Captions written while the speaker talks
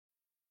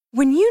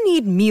When you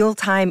need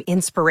mealtime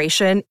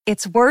inspiration,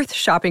 it's worth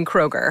shopping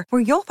Kroger,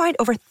 where you'll find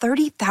over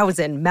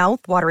 30,000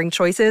 mouth-watering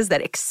choices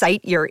that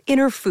excite your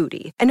inner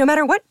foodie. And no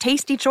matter what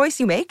tasty choice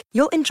you make,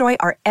 you'll enjoy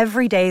our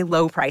everyday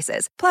low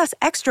prices, plus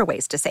extra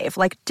ways to save,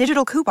 like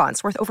digital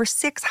coupons worth over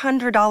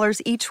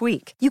 $600 each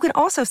week. You can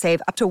also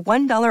save up to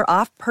 $1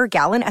 off per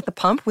gallon at the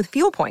pump with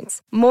fuel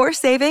points. More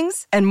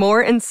savings and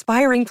more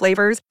inspiring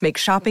flavors make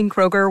shopping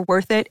Kroger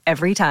worth it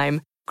every time.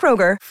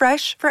 Kroger,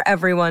 fresh for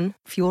everyone.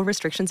 Fuel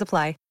restrictions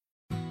apply.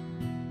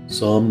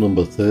 Psalm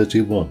number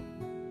 31.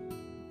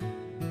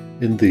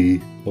 In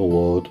Thee, O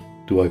Lord,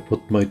 do I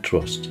put my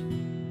trust.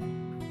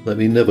 Let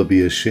me never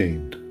be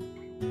ashamed.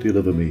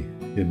 Deliver me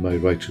in my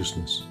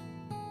righteousness.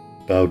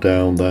 Bow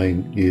down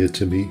thine ear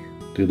to me,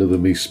 deliver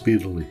me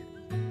speedily.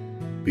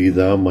 Be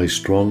thou my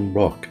strong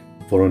rock,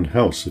 for an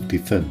house of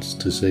defence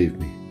to save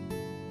me.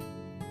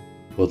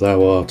 For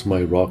thou art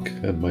my rock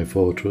and my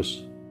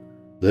fortress.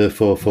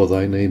 Therefore for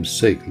thy name's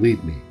sake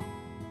lead me,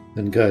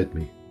 and guide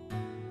me.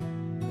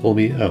 Pull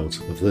me out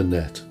of the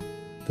net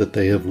that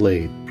they have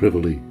laid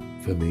privily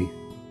for me,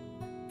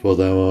 for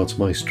thou art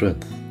my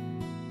strength.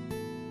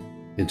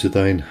 Into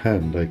thine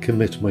hand I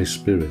commit my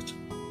spirit.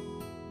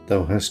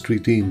 Thou hast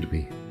redeemed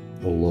me,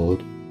 O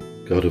Lord,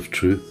 God of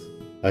truth.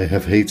 I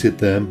have hated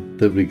them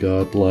that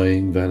regard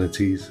lying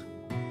vanities,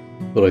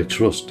 but I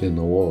trust in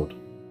the Lord.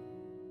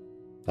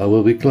 I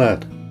will be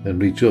glad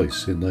and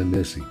rejoice in thy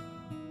mercy,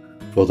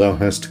 for thou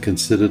hast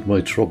considered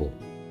my trouble.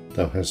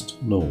 Thou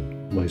hast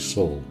known my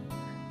soul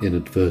in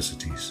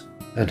adversities,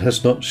 and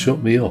hast not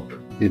shut me up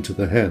into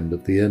the hand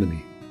of the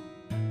enemy.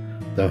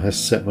 Thou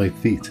hast set my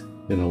feet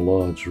in a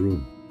large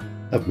room.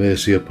 Have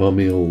mercy upon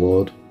me, O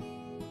Lord,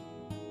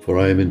 for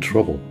I am in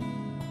trouble.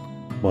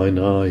 Mine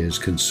eye is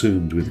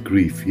consumed with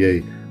grief,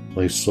 yea,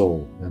 my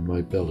soul and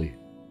my belly.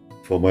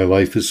 For my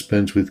life is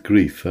spent with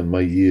grief, and my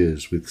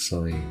years with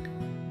sighing.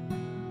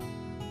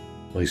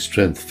 My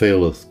strength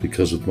faileth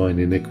because of mine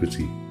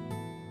iniquity,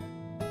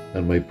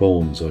 and my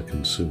bones are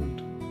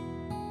consumed.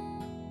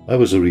 I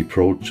was a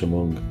reproach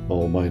among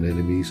all mine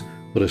enemies,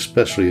 but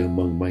especially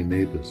among my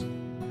neighbours,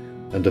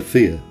 and a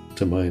fear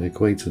to mine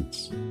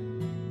acquaintance,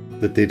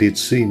 that they did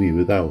see me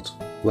without,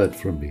 fled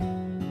from me.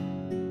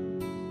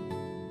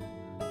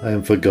 I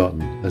am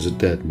forgotten as a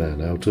dead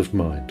man out of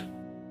mind.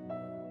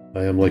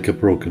 I am like a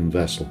broken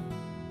vessel,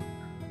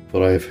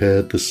 for I have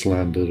heard the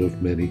slander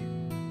of many.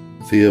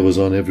 Fear was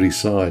on every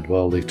side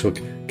while they took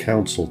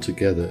counsel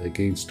together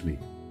against me.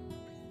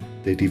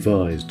 They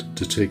devised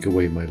to take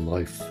away my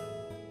life.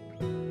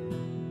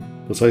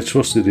 But I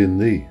trusted in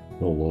Thee,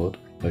 O Lord.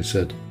 I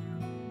said,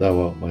 Thou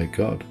art my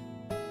God.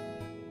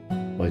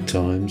 My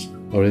times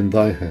are in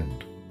Thy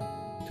hand.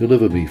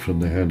 Deliver me from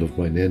the hand of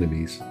mine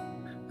enemies,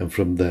 and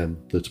from them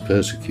that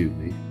persecute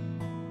me.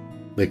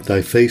 Make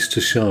Thy face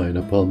to shine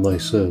upon Thy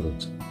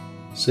servant.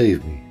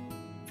 Save me,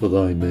 for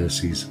Thy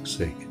mercy's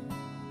sake.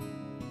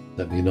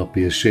 Let me not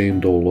be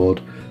ashamed, O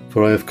Lord,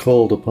 for I have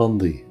called upon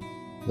Thee.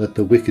 Let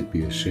the wicked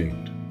be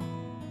ashamed,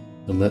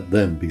 and let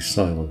them be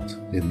silent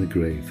in the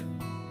grave.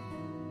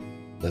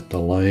 Let the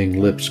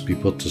lying lips be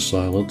put to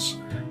silence,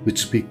 which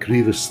speak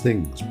grievous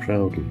things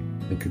proudly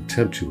and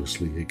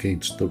contemptuously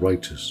against the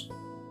righteous.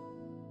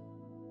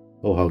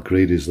 O how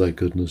great is Thy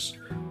goodness,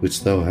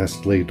 which Thou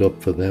hast laid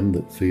up for them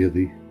that fear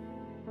Thee,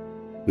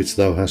 which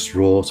Thou hast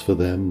wrought for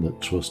them that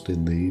trust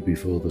in Thee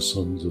before the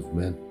sons of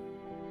men.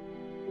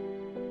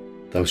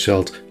 Thou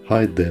shalt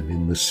hide them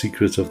in the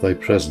secret of Thy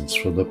presence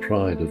from the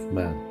pride of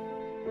man.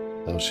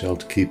 Thou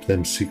shalt keep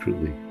them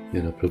secretly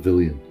in a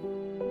pavilion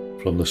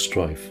from the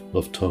strife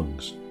of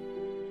tongues.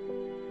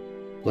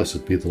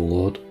 Blessed be the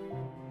Lord,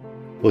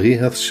 for He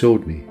hath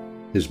showed me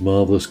His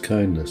marvellous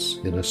kindness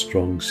in a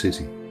strong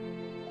city.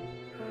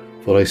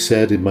 For I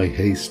said in my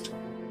haste,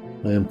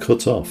 I am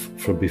cut off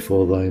from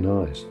before Thine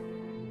eyes.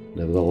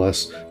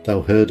 Nevertheless,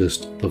 Thou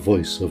heardest the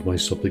voice of my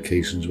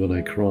supplications when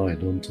I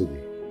cried unto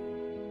Thee.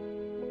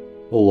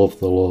 O love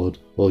the Lord,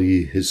 all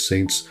ye His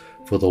saints,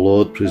 for the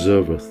Lord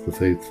preserveth the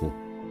faithful,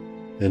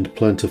 and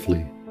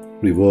plentifully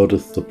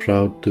rewardeth the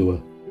proud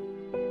doer.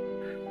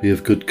 Be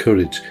of good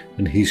courage,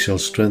 and He shall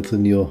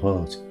strengthen your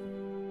heart,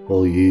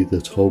 all ye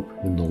that hope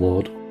in the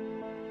Lord.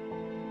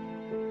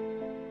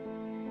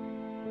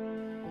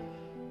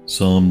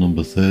 Psalm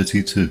number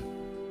 32.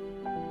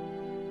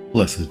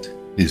 Blessed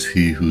is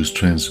he whose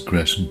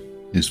transgression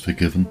is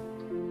forgiven,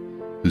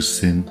 whose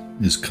sin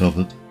is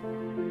covered.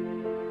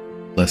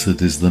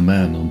 Blessed is the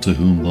man unto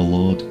whom the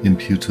Lord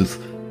imputeth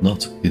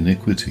not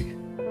iniquity,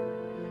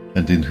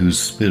 and in whose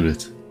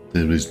spirit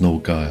there is no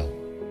guile.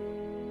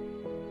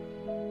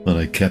 When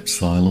I kept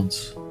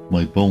silence,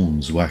 my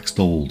bones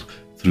waxed old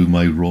through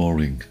my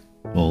roaring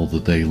all the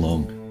day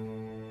long.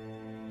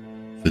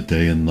 For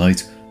day and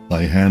night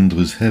Thy hand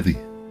was heavy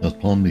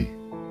upon me.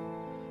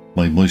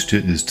 My moisture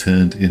is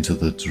turned into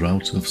the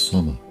drought of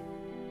summer.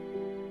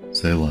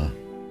 Selah.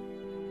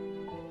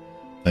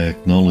 I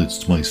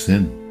acknowledged my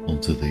sin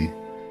unto Thee,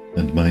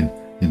 and mine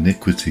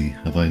iniquity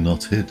have I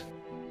not hid.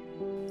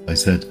 I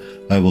said,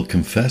 I will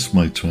confess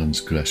my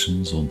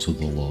transgressions unto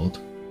the Lord,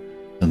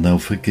 and Thou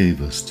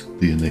forgavest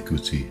the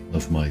iniquity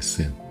of my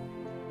sin.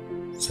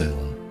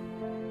 Selah.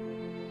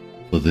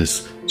 For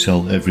this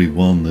shall every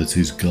one that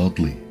is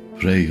godly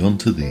pray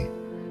unto thee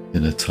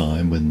in a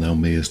time when thou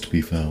mayest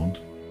be found.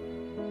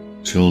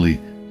 Surely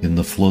in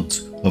the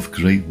floods of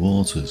great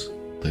waters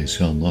they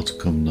shall not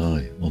come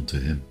nigh unto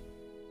him.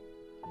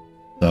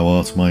 Thou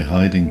art my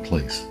hiding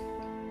place.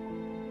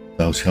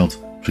 Thou shalt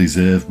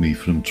preserve me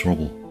from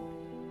trouble.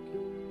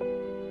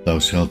 Thou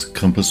shalt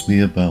compass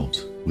me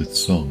about with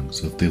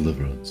songs of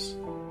deliverance.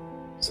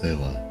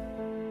 Selah.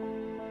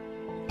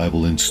 I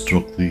will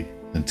instruct thee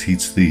and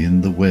teach thee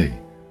in the way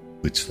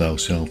which thou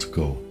shalt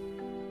go.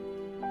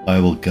 I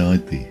will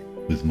guide thee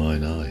with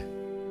mine eye.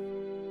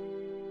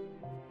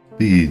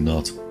 Be ye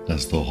not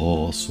as the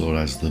horse or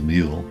as the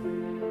mule,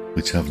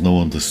 which have no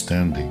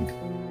understanding,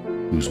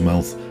 whose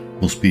mouth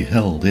must be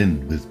held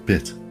in with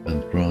bit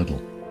and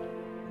bridle,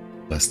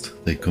 lest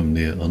they come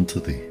near unto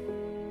thee.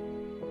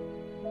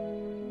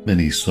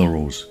 Many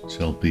sorrows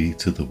shall be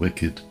to the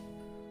wicked,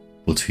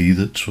 but he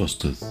that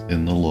trusteth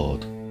in the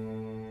Lord,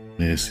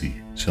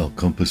 mercy shall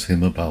compass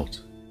him about.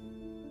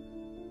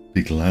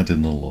 Be glad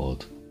in the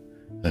Lord,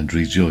 and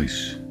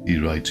rejoice, ye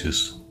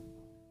righteous,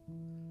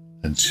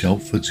 and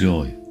shout for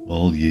joy,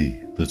 all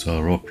ye that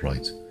are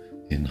upright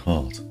in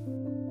heart.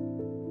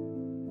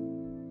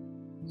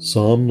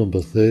 Psalm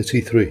number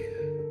 33.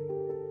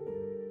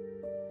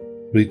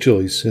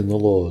 Rejoice in the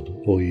Lord,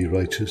 O ye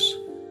righteous,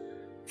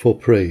 for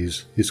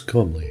praise is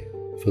comely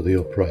for the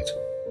upright.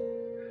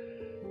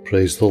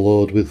 Praise the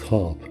Lord with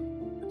harp,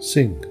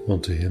 sing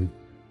unto him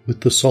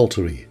with the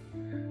psaltery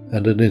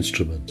and an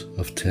instrument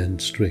of 10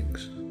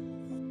 strings.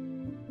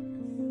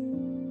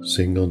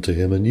 Sing unto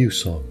him a new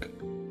song,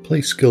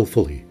 play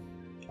skillfully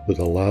with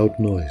a loud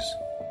noise.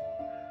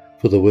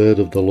 For the word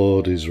of the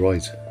Lord is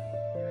right,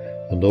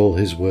 and all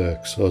his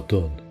works are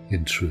done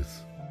in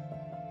truth.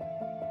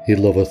 He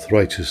loveth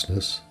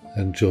righteousness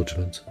and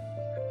judgment.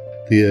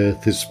 The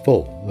earth is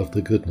full of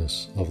the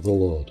goodness of the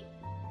Lord.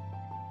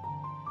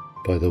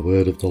 By the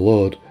word of the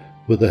Lord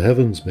were the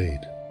heavens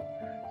made,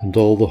 and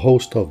all the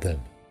host of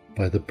them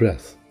by the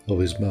breath of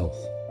his mouth.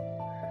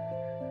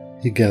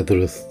 He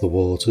gathereth the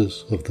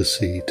waters of the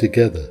sea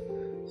together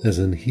as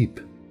an heap.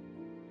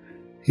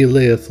 He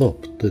layeth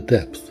up the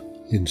depth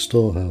in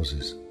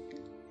storehouses.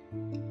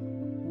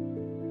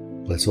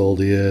 Let all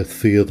the earth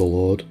fear the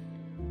Lord.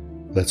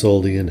 Let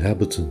all the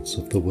inhabitants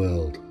of the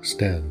world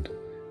stand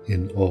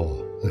in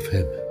awe of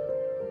him.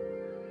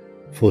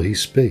 For he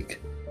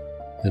spake,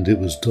 and it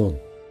was done.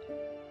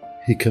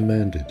 He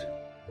commanded,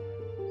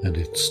 and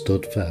it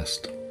stood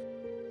fast.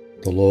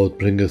 The Lord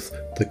bringeth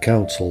the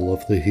counsel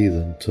of the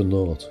heathen to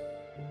naught.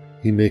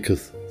 He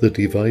maketh the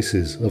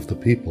devices of the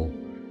people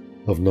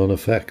of none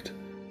effect.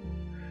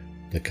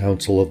 The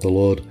counsel of the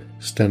Lord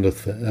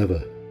standeth for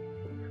ever,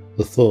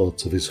 the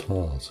thoughts of his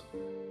heart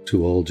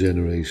to all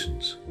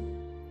generations.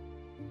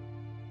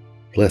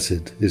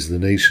 Blessed is the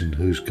nation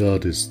whose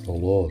God is the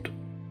Lord,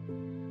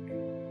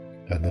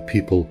 and the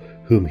people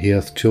whom he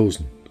hath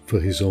chosen for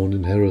his own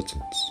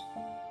inheritance.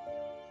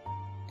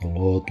 The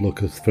Lord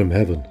looketh from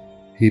heaven,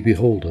 he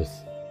beholdeth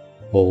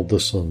all the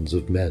sons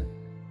of men.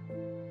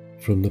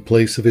 From the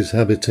place of his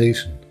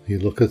habitation he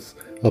looketh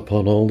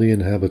upon all the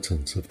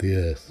inhabitants of the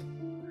earth.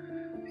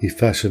 He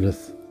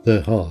fashioneth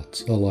their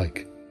hearts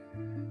alike,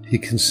 he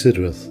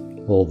considereth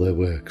all their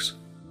works.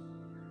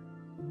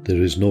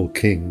 There is no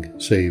king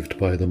saved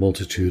by the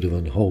multitude of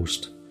an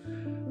host.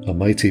 A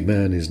mighty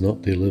man is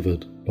not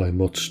delivered by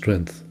much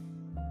strength.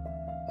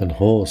 An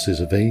horse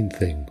is a vain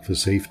thing for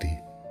safety,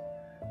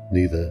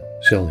 neither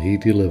shall he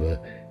deliver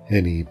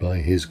any by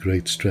his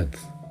great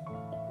strength.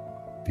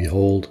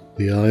 Behold,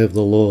 the eye of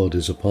the Lord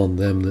is upon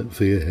them that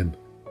fear him,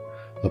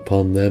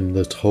 upon them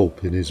that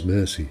hope in his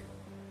mercy,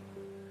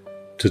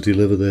 to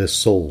deliver their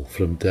soul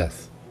from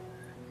death,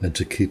 and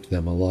to keep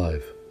them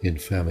alive in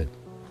famine.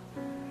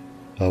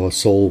 Our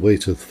soul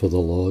waiteth for the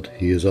Lord,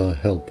 he is our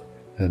help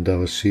and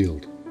our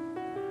shield.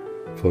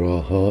 For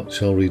our heart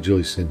shall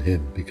rejoice in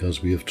him,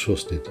 because we have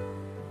trusted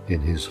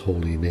in his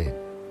holy name.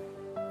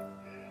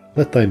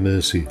 Let thy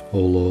mercy, O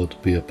Lord,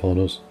 be upon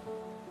us,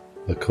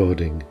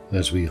 according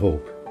as we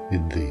hope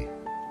in thee.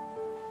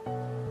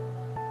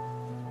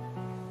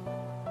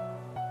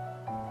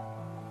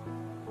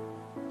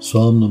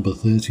 Psalm number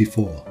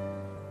 34.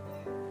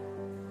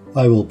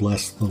 I will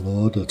bless the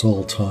Lord at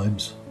all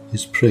times,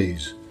 his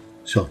praise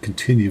shall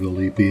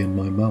continually be in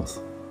my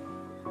mouth.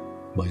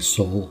 My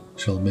soul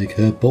shall make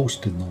her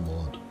boast in the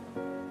Lord.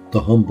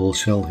 The humble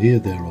shall hear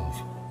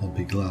thereof, and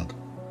be glad.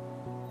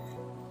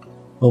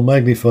 O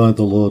magnify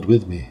the Lord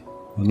with me,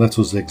 and let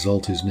us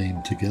exalt his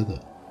name together.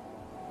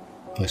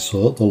 I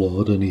sought the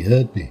Lord, and he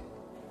heard me,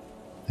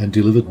 and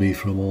delivered me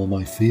from all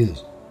my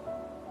fears.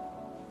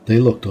 They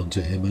looked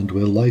unto him, and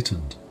were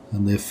lightened,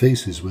 and their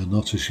faces were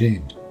not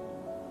ashamed.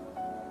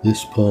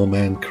 This poor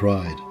man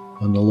cried,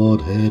 and the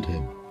Lord heard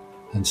him,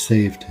 and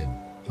saved him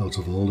out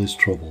of all his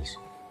troubles.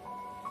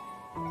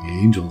 The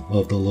angel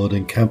of the Lord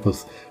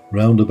encampeth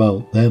round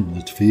about them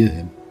that fear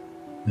him,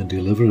 and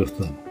delivereth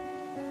them.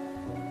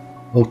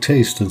 O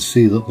taste and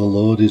see that the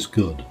Lord is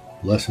good.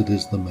 Blessed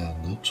is the man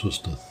that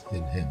trusteth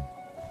in him.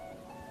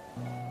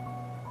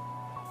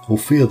 O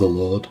fear the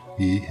Lord,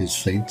 ye his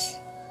saints,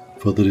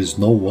 for there is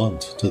no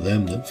want to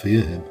them that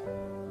fear him.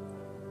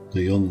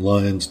 The young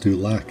lions do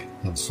lack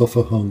and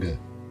suffer hunger,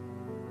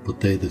 but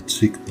they that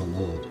seek the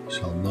Lord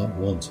shall not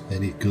want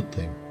any good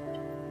thing.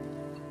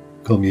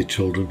 Come, ye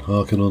children,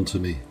 hearken unto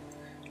me,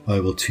 I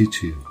will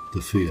teach you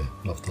the fear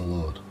of the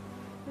Lord.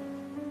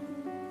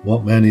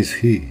 What man is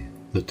he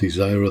that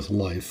desireth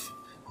life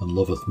and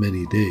loveth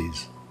many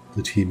days,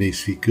 that he may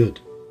see good?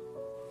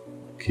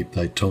 Keep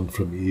thy tongue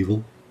from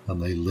evil,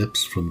 and thy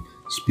lips from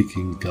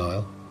speaking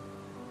guile.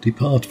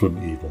 Depart from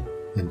evil,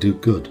 and do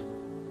good.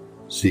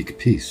 Seek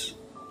peace,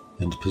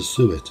 and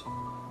pursue it.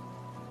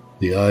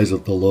 The eyes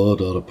of the Lord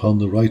are upon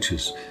the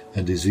righteous,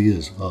 and his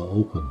ears are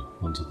open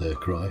unto their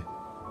cry.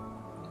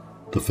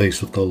 The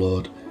face of the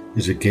Lord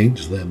is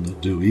against them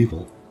that do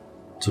evil,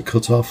 to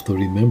cut off the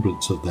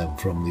remembrance of them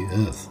from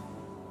the earth.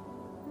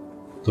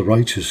 The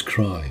righteous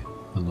cry,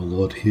 and the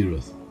Lord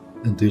heareth,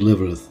 and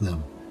delivereth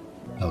them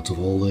out of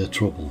all their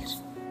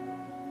troubles.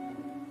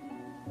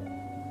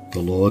 The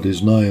Lord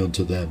is nigh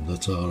unto them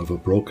that are of a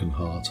broken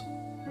heart,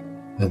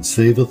 and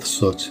saveth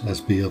such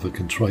as be of a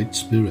contrite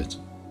spirit.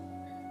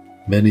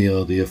 Many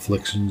are the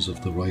afflictions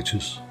of the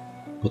righteous,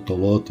 but the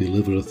Lord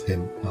delivereth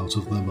him out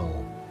of them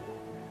all.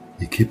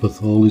 He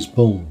keepeth all his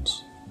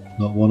bones,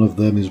 not one of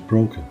them is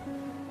broken.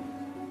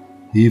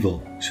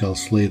 Evil shall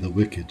slay the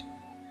wicked,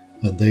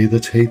 and they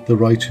that hate the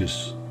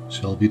righteous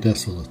shall be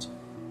desolate.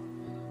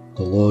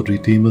 The Lord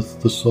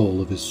redeemeth the soul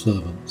of his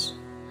servants,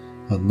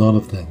 and none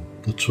of them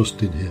that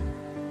trust in him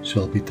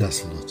shall be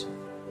desolate.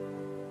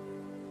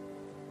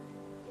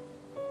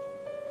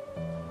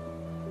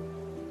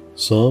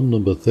 Psalm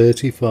number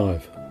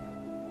 35.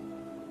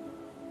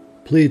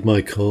 Plead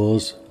my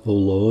cause, O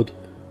Lord,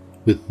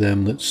 with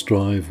them that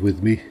strive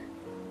with me.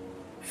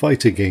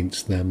 Fight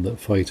against them that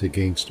fight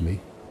against me.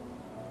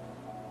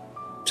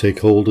 Take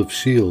hold of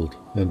shield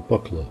and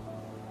buckler,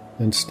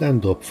 and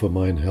stand up for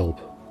mine help.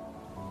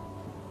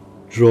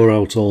 Draw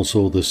out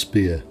also the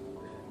spear,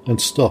 and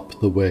stop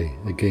the way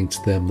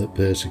against them that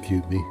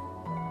persecute me.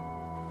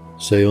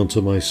 Say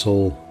unto my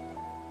soul,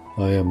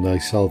 I am thy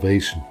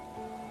salvation.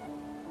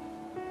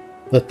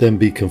 Let them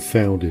be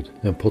confounded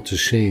and put to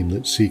shame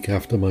that seek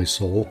after my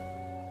soul.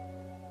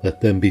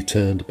 Let them be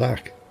turned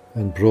back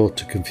and brought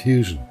to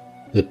confusion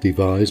that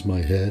devise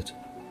my hurt.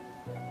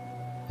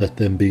 Let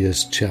them be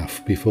as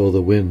chaff before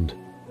the wind,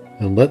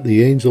 and let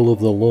the angel of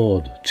the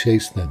Lord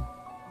chase them.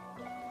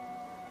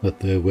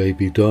 Let their way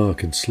be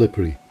dark and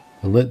slippery,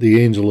 and let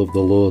the angel of the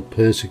Lord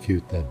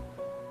persecute them.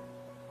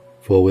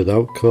 For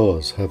without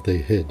cause have they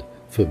hid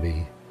for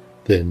me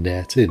their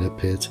net in a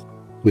pit,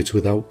 which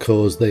without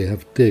cause they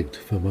have digged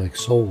for my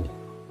soul.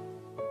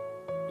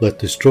 Let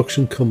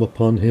destruction come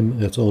upon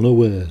him at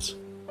unawares,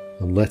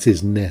 and let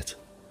his net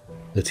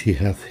that he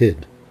hath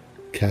hid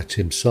catch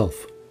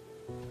himself.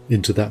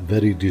 Into that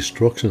very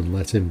destruction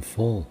let him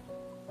fall.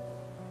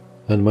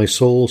 And my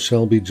soul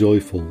shall be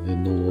joyful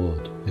in the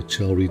Lord, it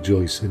shall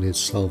rejoice in his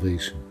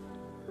salvation.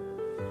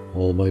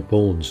 All my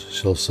bones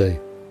shall say,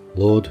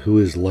 Lord, who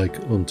is like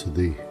unto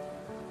thee,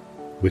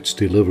 which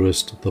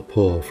deliverest the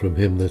poor from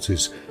him that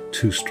is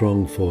too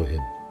strong for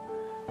him,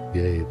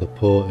 yea, the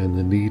poor and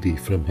the needy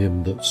from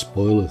him that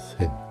spoileth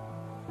him.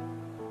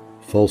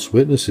 False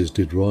witnesses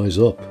did rise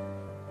up,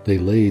 they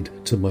laid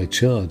to my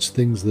charge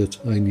things that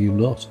I knew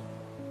not.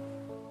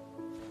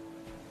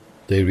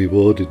 They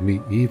rewarded me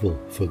evil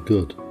for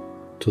good,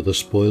 to the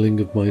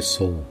spoiling of my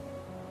soul.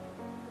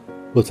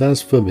 But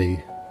as for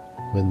me,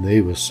 when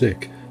they were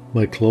sick,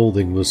 my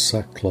clothing was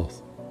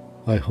sackcloth.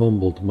 I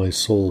humbled my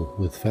soul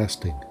with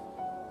fasting,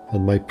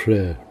 and my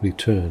prayer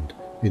returned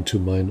into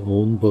mine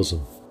own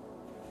bosom.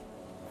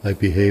 I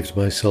behaved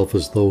myself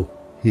as though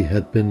he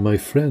had been my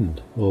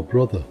friend or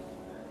brother.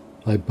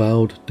 I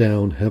bowed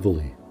down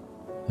heavily,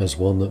 as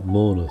one that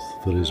mourneth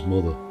for his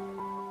mother.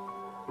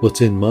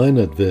 But in mine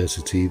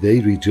adversity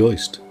they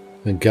rejoiced,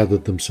 and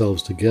gathered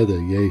themselves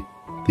together, yea,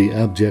 the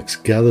abjects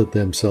gathered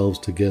themselves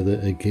together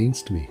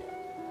against me.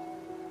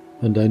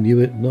 And I knew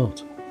it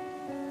not.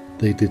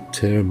 They did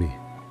tear me,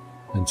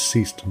 and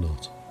ceased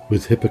not.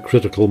 With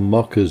hypocritical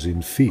mockers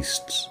in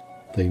feasts,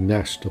 they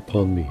gnashed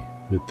upon me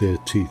with their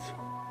teeth.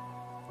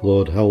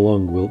 Lord, how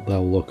long wilt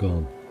thou look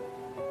on?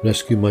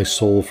 Rescue my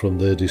soul from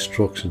their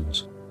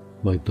destructions,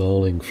 my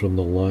darling from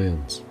the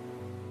lions.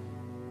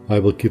 I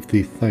will give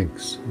thee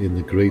thanks in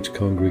the great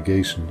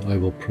congregation, I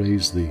will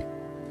praise thee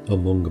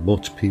among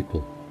much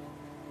people.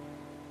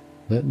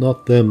 Let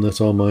not them that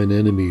are mine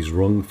enemies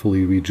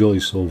wrongfully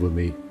rejoice over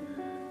me,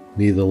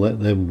 neither let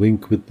them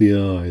wink with the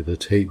eye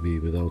that hate me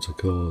without a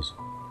cause.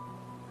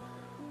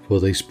 For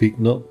they speak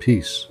not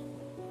peace,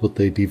 but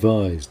they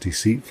devise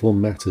deceitful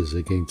matters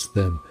against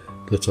them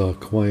that are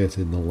quiet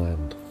in the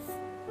land.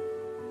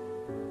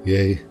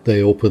 Yea,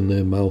 they opened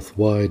their mouth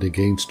wide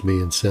against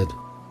me, and said,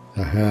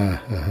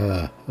 Aha,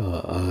 aha,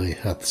 our eye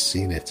hath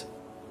seen it.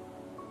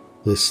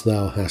 This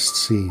thou hast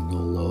seen, O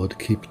Lord,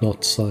 keep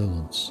not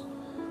silence.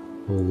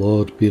 O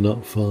Lord, be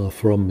not far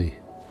from me.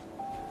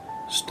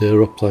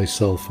 Stir up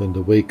thyself, and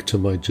awake to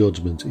my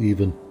judgment,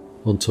 even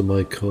unto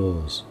my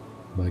cause,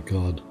 my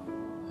God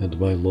and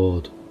my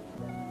Lord.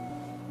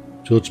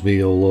 Judge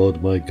me, O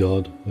Lord my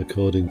God,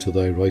 according to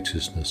thy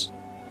righteousness,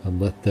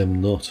 and let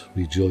them not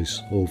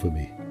rejoice over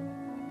me.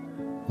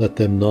 Let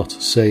them not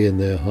say in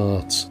their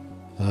hearts,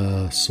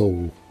 Ah,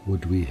 so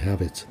would we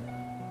have it.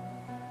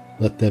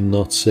 Let them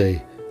not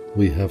say,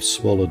 We have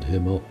swallowed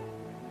him up.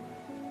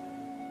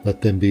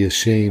 Let them be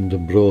ashamed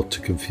and brought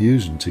to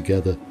confusion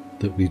together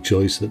that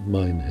rejoice at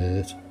mine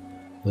hurt.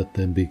 Let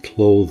them be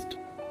clothed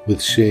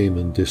with shame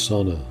and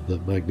dishonour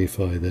that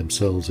magnify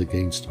themselves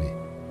against me.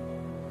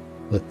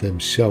 Let them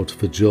shout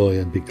for joy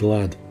and be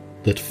glad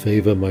that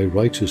favour my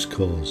righteous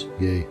cause,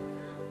 yea,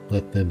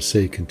 let them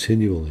say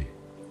continually,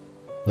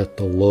 Let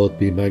the Lord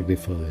be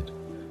magnified,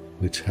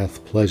 which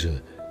hath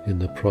pleasure in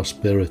the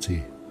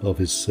prosperity of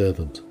his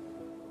servant.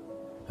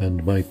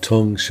 And my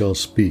tongue shall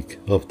speak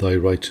of thy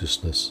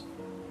righteousness,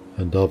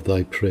 and of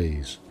thy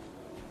praise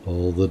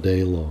all the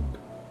day long.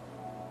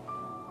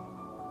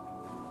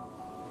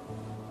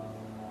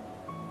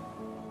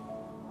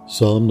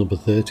 Psalm number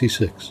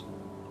 36.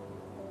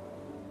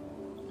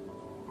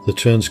 The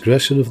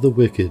transgression of the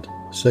wicked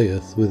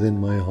saith within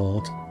my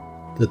heart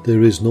that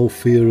there is no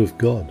fear of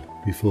God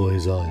before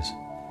his eyes.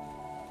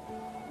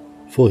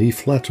 For he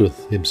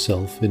flattereth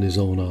himself in his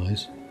own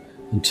eyes,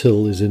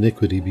 until his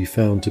iniquity be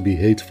found to be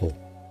hateful.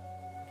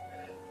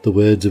 The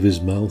words of his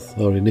mouth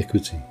are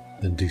iniquity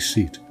and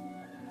deceit.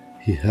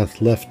 He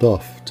hath left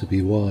off to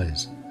be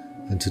wise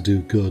and to do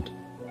good.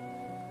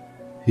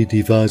 He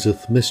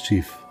deviseth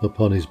mischief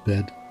upon his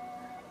bed.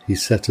 He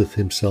setteth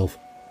himself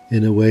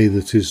in a way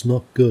that is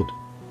not good.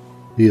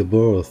 He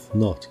abhorreth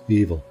not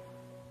evil.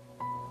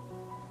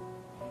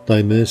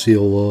 Thy mercy,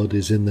 O Lord,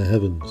 is in the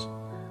heavens,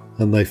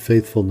 and thy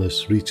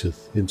faithfulness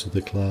reacheth into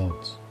the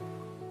clouds.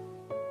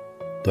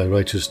 Thy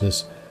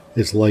righteousness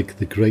is like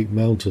the great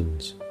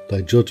mountains.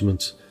 Thy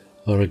judgments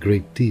are a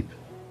great deep.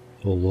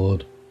 O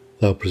Lord,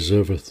 thou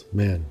preservest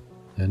man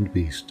and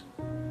beast.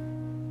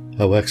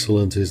 How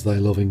excellent is thy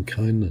loving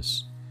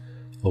kindness,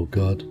 O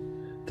God!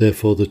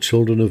 Therefore the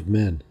children of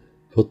men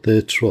put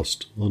their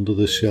trust under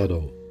the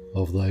shadow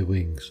of thy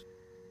wings.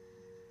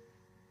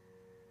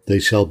 They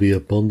shall be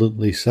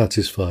abundantly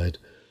satisfied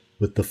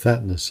with the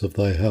fatness of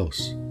thy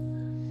house,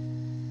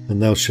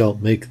 and thou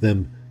shalt make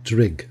them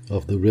drink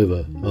of the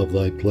river of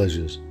thy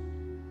pleasures.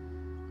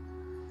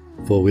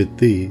 For with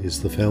thee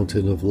is the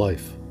fountain of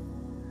life.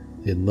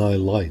 In thy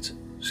light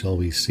shall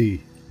we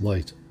see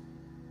light.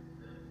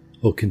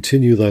 O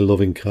continue thy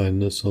loving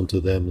kindness unto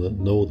them that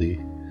know thee,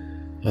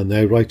 and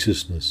thy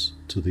righteousness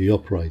to the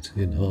upright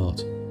in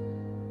heart.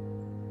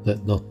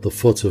 Let not the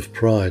foot of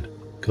pride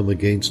come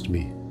against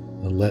me,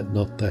 and let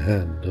not the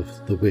hand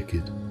of the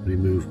wicked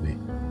remove me.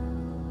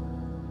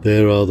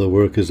 There are the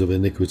workers of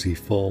iniquity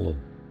fallen.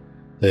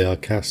 They are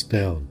cast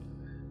down,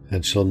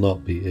 and shall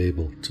not be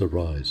able to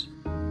rise.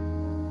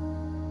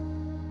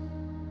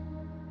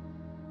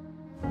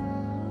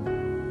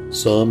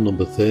 Psalm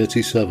number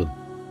 37.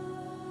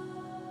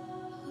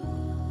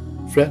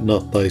 Fret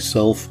not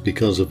thyself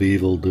because of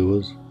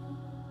evildoers,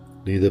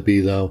 neither be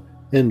thou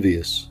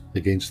envious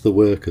against the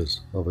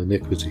workers of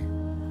iniquity.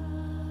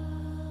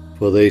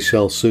 For they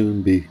shall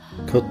soon be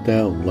cut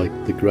down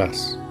like the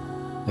grass,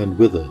 and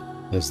wither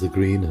as the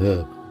green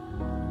herb.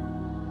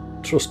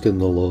 Trust in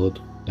the Lord,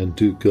 and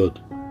do good,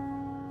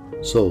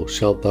 so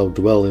shalt thou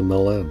dwell in the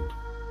land,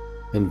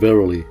 and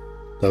verily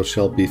thou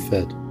shalt be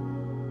fed.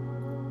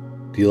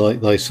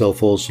 Delight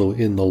thyself also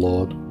in the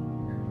Lord,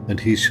 and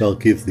he shall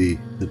give thee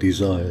the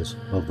desires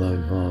of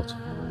thine heart.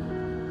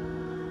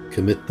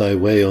 Commit thy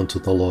way unto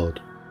the Lord,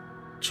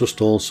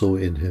 trust also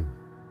in him,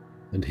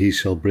 and he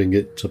shall bring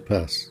it to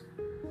pass.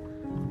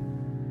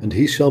 And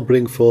he shall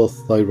bring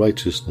forth thy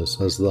righteousness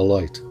as the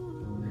light,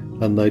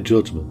 and thy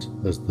judgment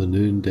as the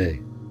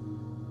noonday.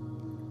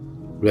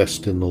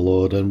 Rest in the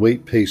Lord, and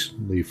wait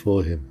patiently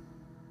for him.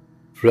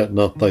 Fret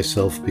not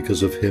thyself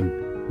because of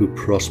him who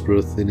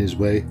prospereth in his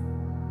way,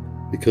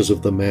 because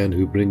of the man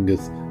who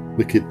bringeth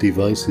wicked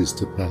devices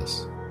to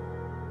pass.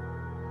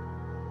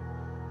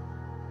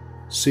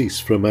 Cease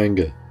from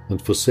anger,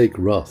 and forsake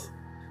wrath.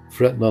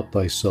 Fret not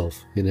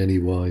thyself in any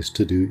wise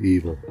to do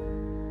evil.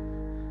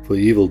 For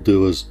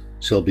evildoers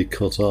shall be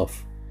cut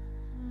off,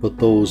 but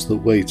those that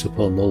wait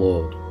upon the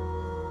Lord,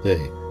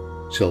 they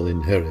shall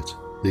inherit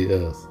the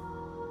earth.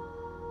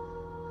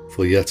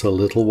 For yet a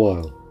little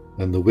while,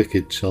 and the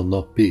wicked shall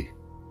not be.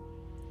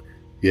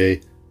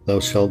 Yea, thou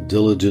shalt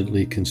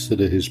diligently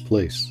consider his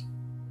place,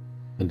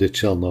 and it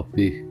shall not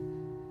be.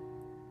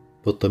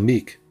 But the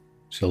meek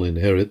shall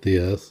inherit the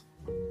earth,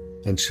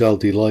 and shall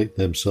delight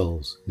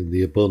themselves in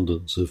the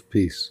abundance of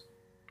peace.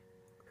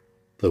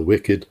 The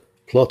wicked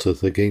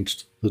plotteth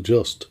against the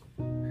just,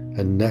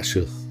 and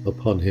gnasheth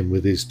upon him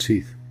with his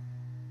teeth.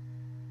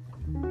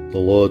 The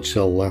Lord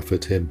shall laugh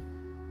at him,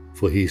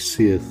 for he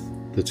seeth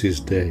that his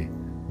day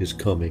is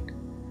coming.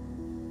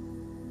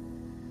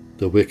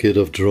 The wicked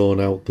have drawn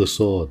out the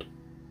sword,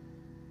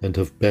 and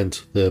have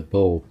bent their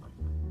bow,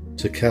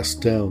 to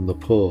cast down the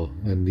poor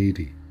and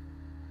needy,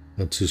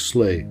 and to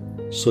slay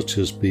such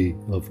as be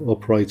of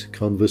upright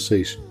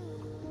conversation.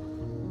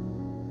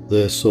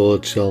 Their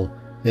sword shall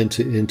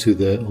enter into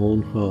their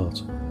own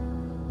heart,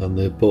 and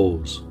their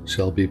bows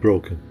shall be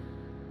broken.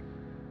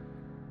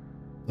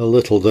 A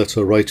little that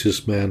a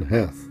righteous man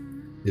hath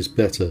is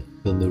better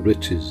than the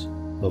riches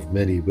of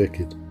many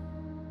wicked.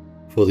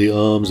 For the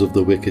arms of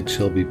the wicked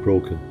shall be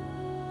broken,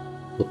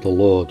 but the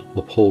Lord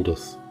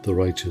upholdeth the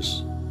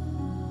righteous.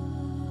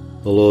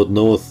 The Lord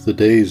knoweth the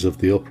days of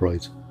the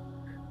upright,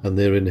 and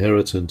their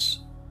inheritance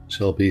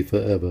shall be for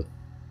ever.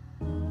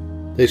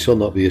 They shall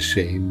not be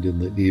ashamed in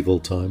the evil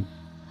time,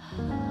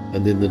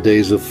 and in the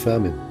days of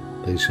famine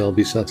they shall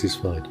be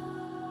satisfied.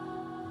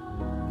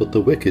 But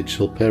the wicked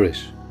shall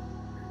perish,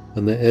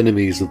 and the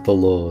enemies of the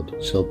Lord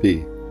shall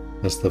be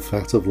as the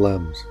fat of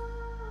lambs.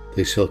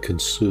 They shall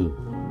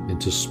consume,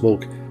 into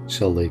smoke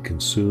shall they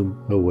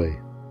consume away.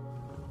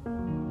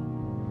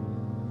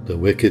 The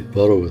wicked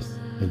borroweth,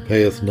 and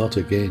payeth not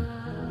again,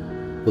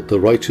 but the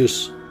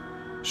righteous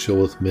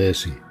showeth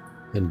mercy,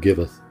 and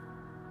giveth.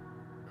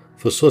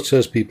 For such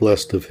as be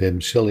blessed of him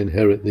shall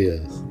inherit the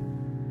earth,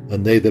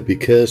 and they that be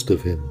cursed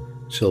of him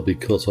shall be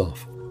cut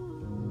off.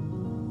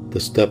 The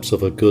steps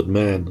of a good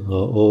man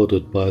are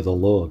ordered by the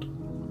Lord,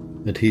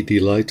 and he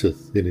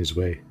delighteth in his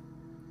way.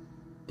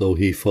 Though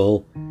he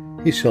fall,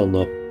 he shall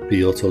not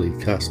be utterly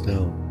cast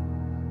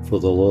down, for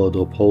the Lord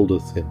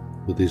upholdeth him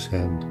with his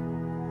hand.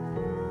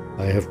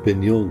 I have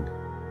been young,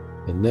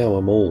 and now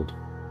am old,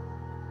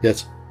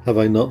 yet have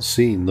I not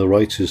seen the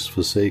righteous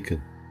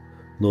forsaken,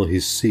 nor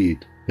his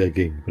seed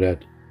begging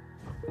bread.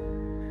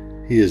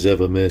 He is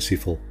ever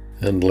merciful,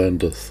 and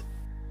lendeth,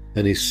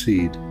 and his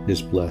seed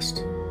is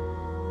blessed.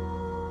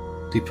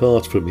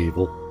 Depart from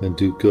evil, and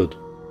do good,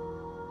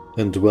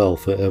 and dwell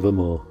for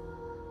evermore.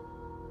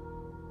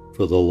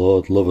 For the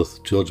Lord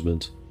loveth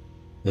judgment,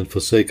 and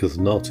forsaketh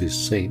not his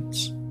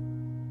saints.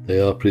 They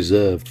are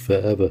preserved for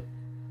ever,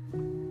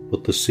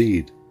 but the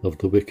seed of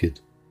the wicked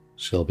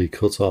shall be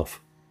cut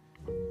off.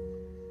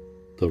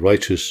 The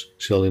righteous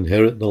shall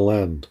inherit the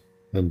land,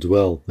 and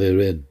dwell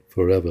therein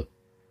for ever.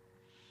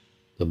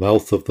 The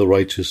mouth of the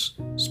righteous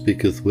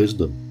speaketh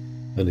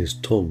wisdom, and his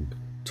tongue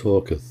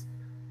talketh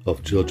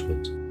of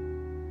judgment.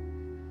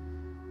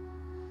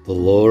 The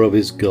law of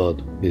his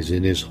God is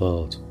in his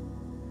heart,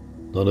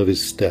 none of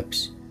his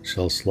steps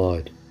shall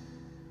slide.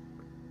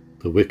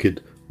 The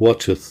wicked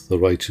watcheth the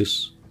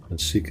righteous,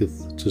 and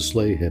seeketh to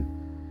slay him.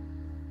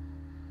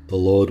 The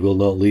Lord will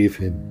not leave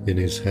him in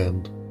his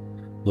hand,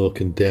 nor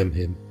condemn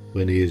him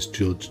when he is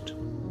judged.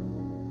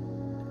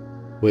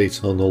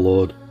 Wait on the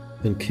Lord,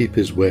 and keep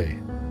his way,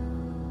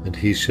 and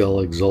he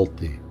shall exalt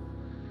thee,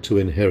 to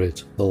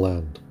inherit the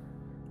land.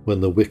 When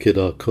the wicked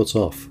are cut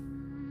off,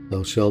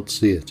 thou shalt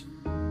see it.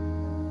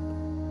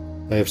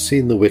 I have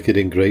seen the wicked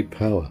in great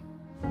power,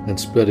 and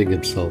spreading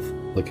himself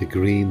like a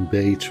green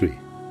bay tree.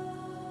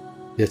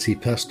 Yet he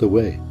passed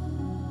away,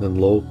 and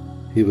lo,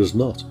 he was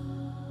not.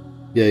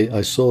 Yea,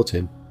 I sought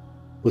him,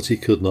 but he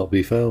could not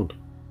be found.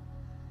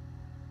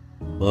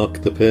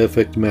 Mark the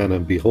perfect man,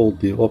 and behold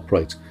the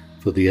upright,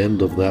 for the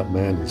end of that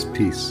man is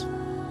peace.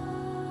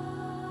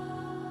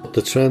 But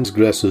the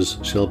transgressors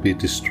shall be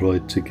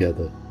destroyed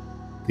together,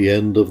 the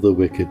end of the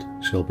wicked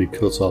shall be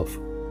cut off.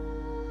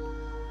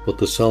 But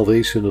the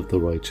salvation of the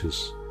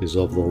righteous is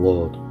of the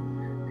Lord.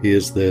 He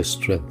is their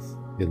strength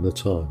in the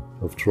time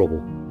of trouble.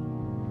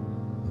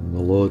 And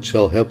the Lord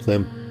shall help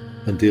them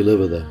and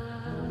deliver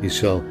them. He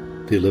shall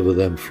deliver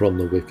them from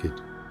the wicked,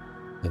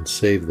 and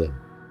save them,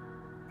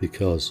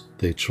 because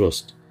they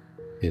trust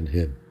in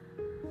him.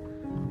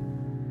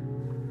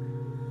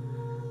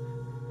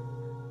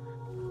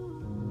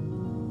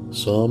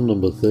 Psalm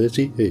number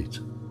 38.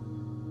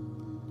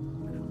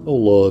 O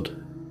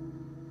Lord,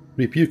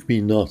 rebuke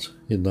me not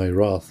in thy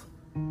wrath,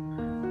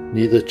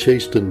 neither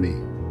chasten me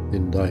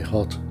in thy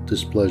hot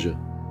displeasure.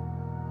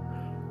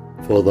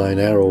 For thine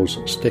arrows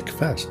stick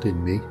fast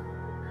in me,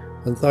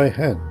 and thy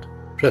hand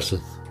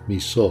presseth me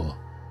sore.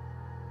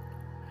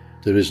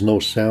 There is no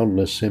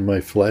soundness in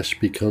my flesh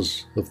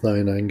because of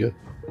thine anger,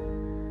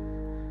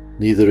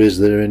 neither is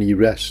there any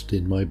rest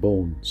in my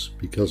bones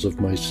because of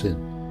my sin.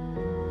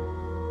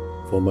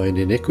 For mine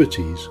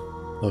iniquities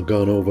are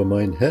gone over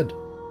mine head,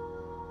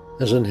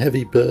 as an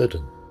heavy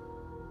burden.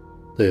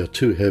 They are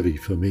too heavy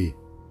for me.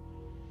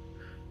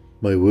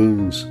 My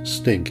wounds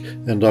stink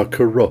and are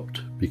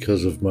corrupt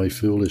because of my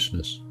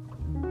foolishness.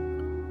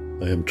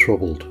 I am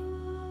troubled.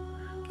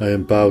 I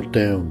am bowed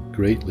down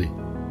greatly.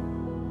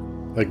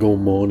 I go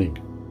mourning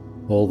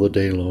all the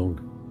day long.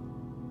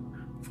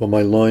 For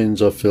my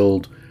loins are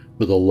filled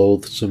with a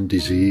loathsome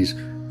disease,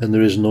 and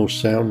there is no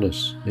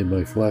soundness in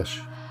my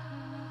flesh.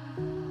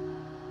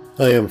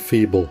 I am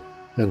feeble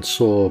and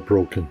sore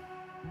broken.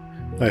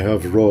 I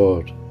have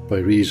roared by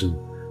reason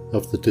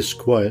of the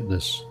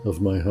disquietness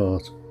of my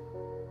heart.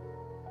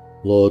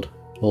 Lord,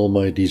 all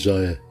my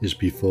desire is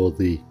before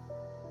thee,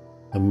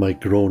 and my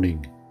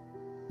groaning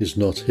is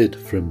not hid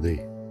from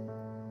thee.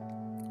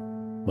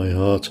 My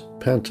heart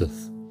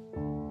panteth,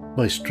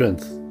 my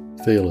strength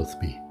faileth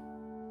me.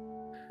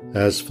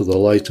 As for the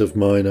light of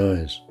mine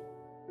eyes,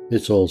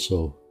 it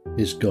also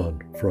is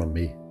gone from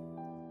me.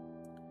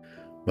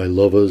 My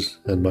lovers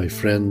and my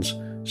friends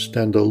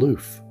stand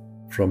aloof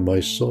from my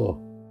sore,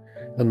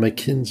 and my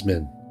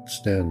kinsmen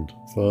stand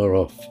far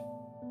off.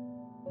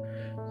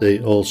 They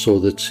also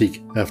that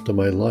seek after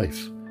my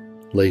life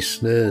lay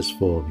snares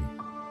for me,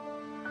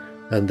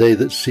 and they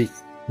that seek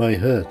my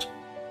hurt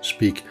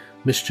speak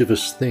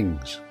mischievous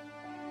things,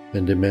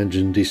 and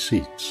imagine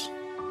deceits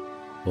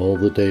all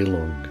the day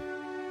long.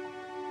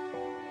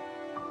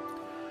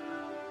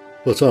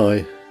 But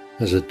I,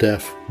 as a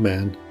deaf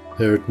man,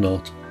 heard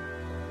not,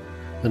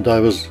 and I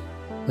was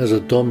as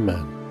a dumb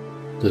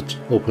man that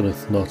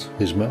openeth not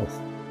his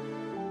mouth.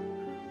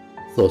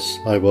 Thus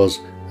I was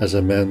as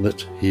a man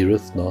that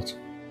heareth not,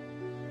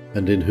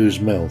 and in whose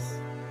mouth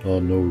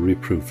are no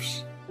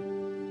reproofs.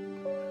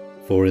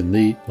 For in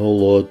thee, O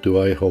Lord, do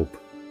I hope.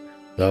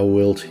 Thou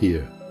wilt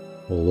hear,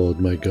 O Lord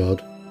my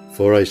God.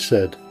 For I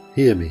said,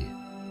 Hear me,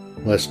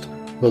 lest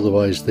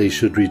otherwise they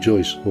should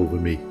rejoice over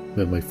me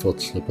when my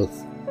foot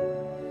slippeth.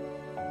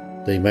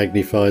 They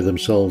magnify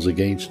themselves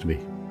against me.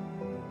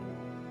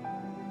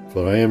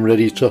 For I am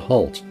ready to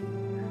halt,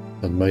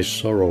 and my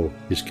sorrow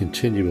is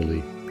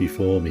continually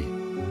before me.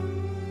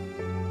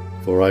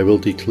 For I will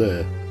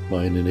declare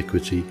mine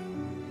iniquity,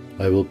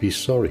 I will be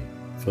sorry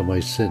for my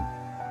sin.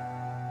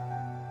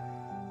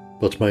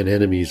 But mine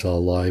enemies are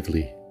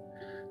lively,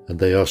 and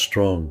they are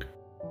strong,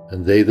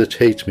 and they that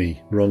hate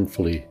me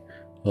wrongfully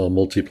are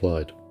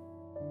multiplied.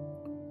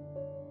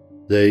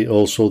 They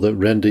also that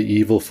render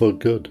evil for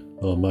good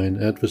are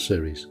mine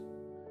adversaries,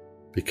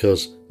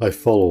 because I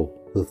follow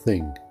the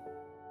thing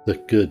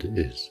that good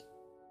is.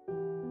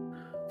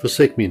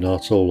 Forsake me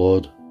not, O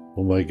Lord,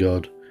 O my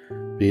God,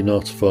 be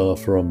not far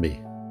from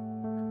me.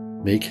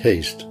 Make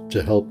haste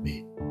to help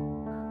me,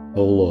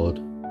 O Lord,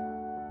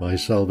 my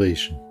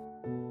salvation.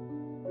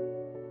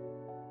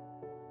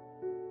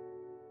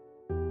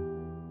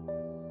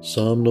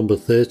 Psalm number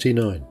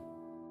 39.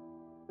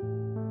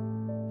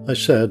 I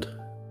said,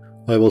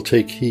 I will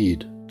take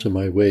heed to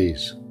my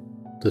ways,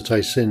 that I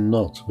sin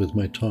not with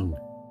my tongue.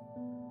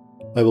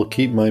 I will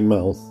keep my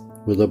mouth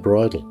with a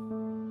bridle,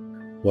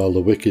 while the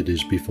wicked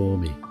is before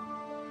me.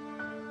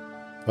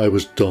 I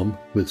was dumb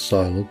with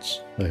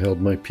silence, I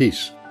held my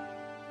peace,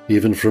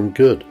 even from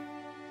good,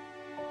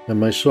 and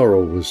my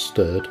sorrow was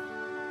stirred.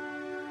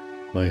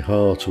 My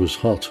heart was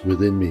hot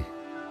within me,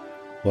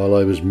 while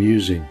I was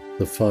musing,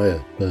 the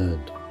fire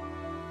burned.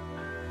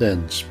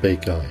 Then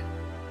spake I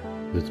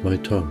with my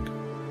tongue.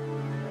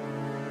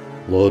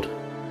 Lord,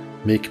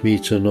 make me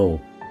to know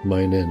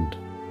mine end,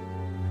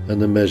 and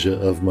the measure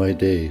of my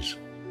days,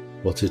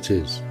 what it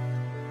is,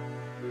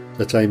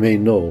 that I may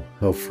know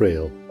how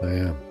frail I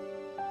am.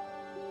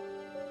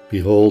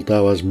 Behold,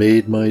 thou hast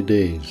made my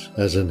days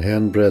as an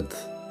handbreadth,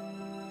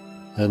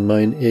 and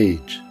mine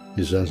age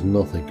is as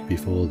nothing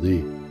before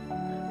thee.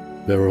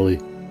 Verily,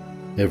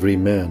 every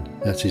man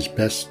at his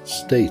best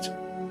state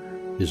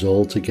is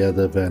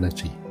altogether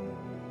vanity.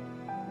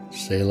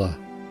 Selah.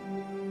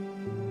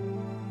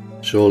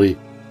 Surely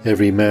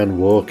every man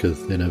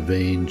walketh in a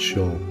vain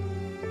show.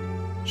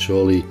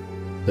 Surely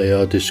they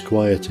are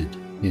disquieted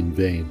in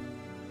vain.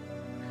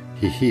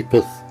 He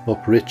heapeth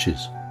up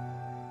riches,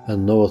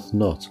 and knoweth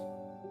not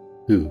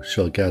who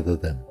shall gather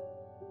them.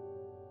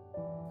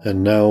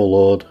 And now,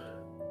 Lord,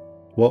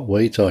 what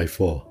wait I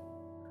for?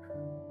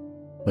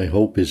 My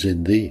hope is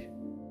in thee.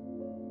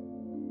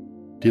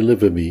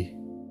 Deliver me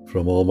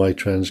from all my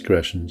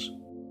transgressions.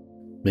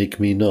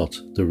 Make me not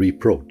the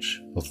reproach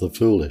of the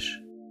foolish.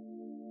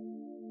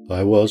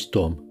 I was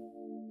dumb,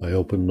 I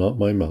opened not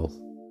my mouth,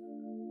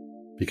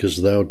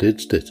 because thou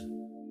didst it.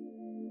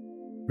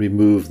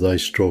 Remove thy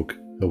stroke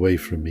away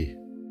from me.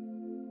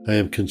 I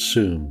am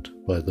consumed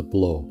by the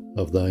blow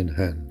of thine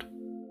hand.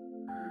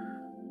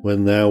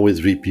 When thou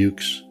with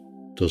rebukes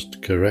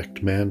dost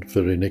correct man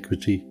for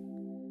iniquity,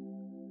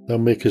 thou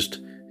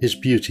makest his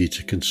beauty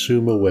to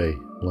consume away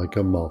like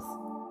a moth.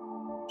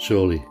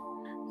 Surely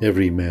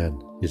every man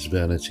is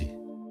vanity.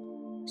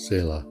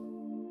 Selah.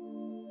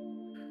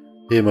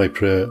 Hear my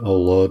prayer, O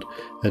Lord,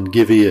 and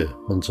give ear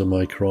unto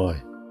my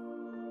cry.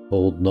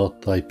 Hold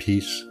not thy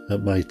peace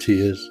at my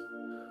tears,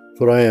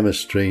 for I am a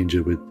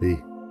stranger with thee,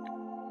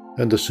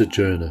 and a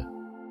sojourner,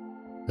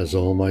 as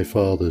all my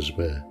fathers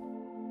were.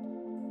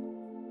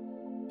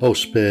 O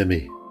spare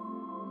me,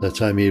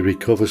 that I may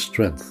recover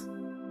strength,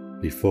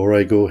 before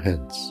I go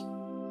hence,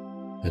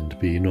 and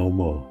be no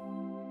more.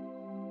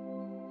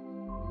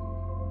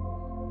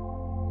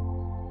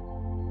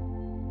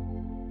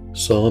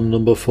 Psalm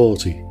number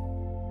 40.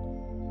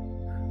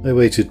 I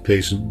waited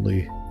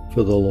patiently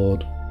for the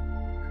Lord,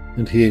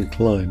 and he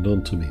inclined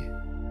unto me,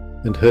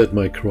 and heard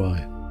my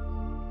cry.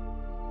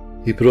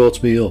 He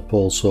brought me up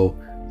also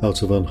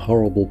out of an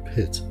horrible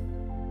pit,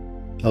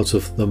 out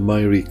of the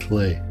miry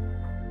clay,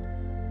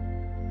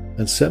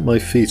 and set my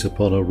feet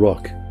upon a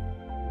rock,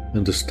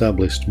 and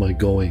established my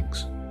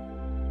goings.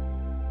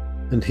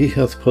 And he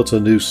hath put a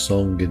new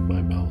song in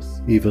my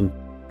mouth, even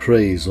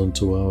praise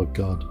unto our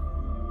God.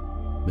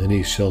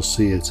 Many shall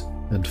see it,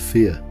 and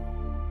fear,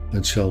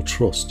 and shall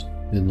trust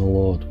in the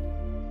Lord.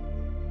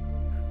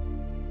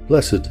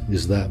 Blessed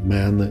is that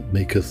man that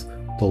maketh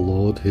the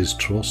Lord his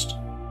trust,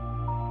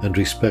 and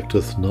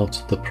respecteth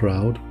not the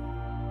proud,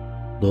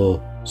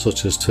 nor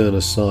such as turn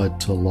aside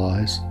to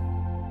lies?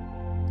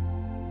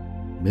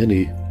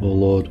 Many, O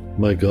Lord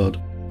my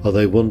God, are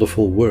thy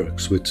wonderful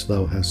works which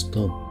thou hast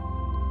done,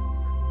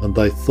 and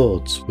thy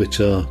thoughts which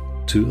are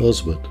to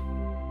usward.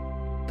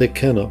 They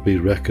cannot be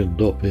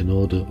reckoned up in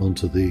order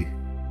unto thee.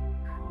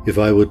 If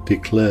I would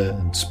declare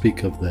and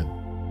speak of them,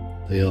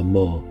 they are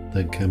more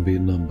than can be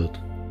numbered.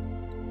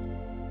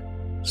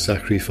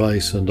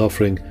 Sacrifice and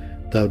offering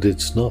thou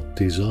didst not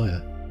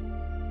desire.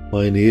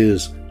 Mine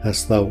ears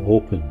hast thou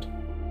opened.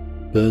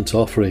 Burnt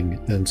offering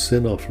and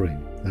sin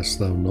offering hast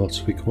thou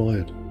not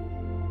required.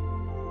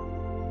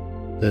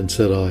 Then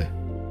said I,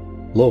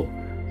 Lo,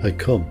 I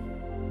come.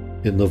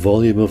 In the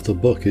volume of the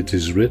book it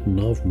is written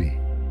of me.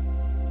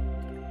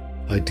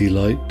 I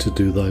delight to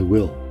do thy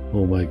will,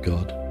 O my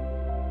God.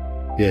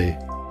 Yea,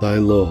 thy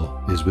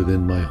law is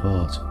within my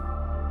heart.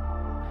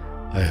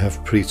 I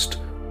have preached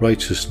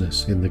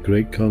righteousness in the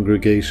great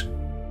congregation.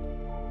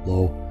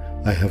 Lo,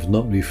 I have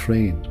not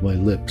refrained my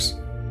lips,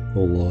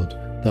 O Lord,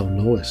 thou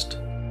knowest.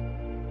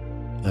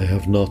 I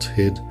have not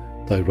hid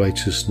thy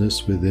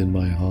righteousness within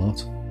my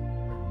heart.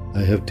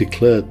 I have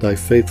declared thy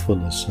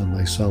faithfulness and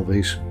thy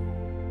salvation.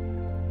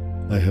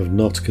 I have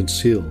not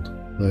concealed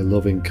thy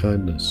loving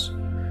kindness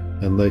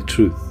and thy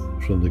truth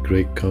from the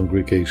great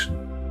congregation.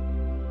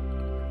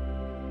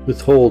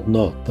 Withhold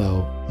not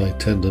thou thy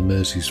tender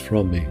mercies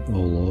from me, O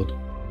Lord.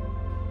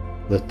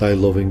 Let thy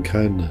loving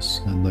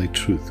kindness and thy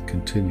truth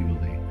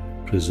continually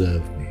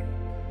preserve me.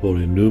 For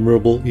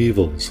innumerable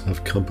evils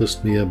have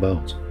compassed me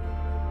about.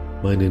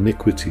 Mine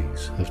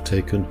iniquities have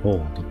taken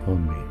hold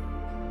upon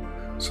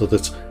me, so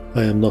that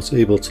I am not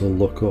able to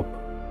look up.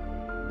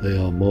 They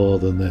are more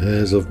than the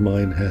hairs of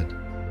mine head.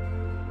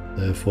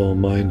 Therefore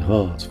mine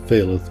heart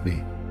faileth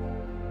me.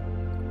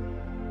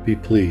 Be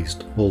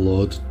pleased, O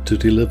Lord, to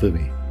deliver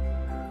me.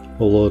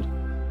 O Lord,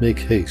 make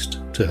haste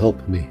to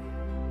help me.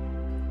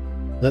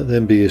 Let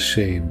them be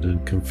ashamed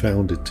and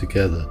confounded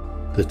together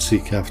that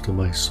seek after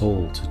my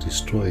soul to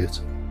destroy it.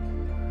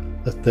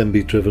 Let them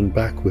be driven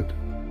backward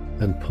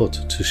and put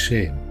to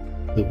shame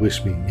that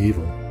wish me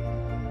evil.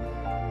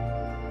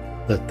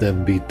 Let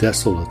them be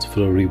desolate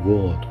for a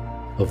reward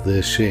of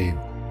their shame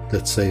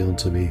that say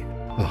unto me,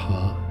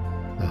 Aha,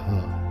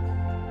 aha.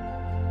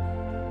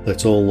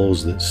 Let all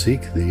those that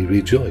seek thee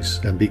rejoice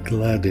and be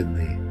glad in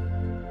thee.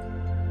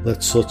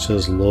 Let such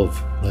as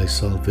love thy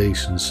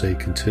salvation say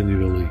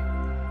continually,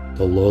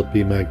 The Lord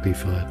be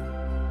magnified.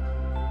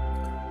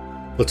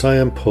 But I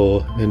am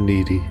poor and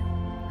needy,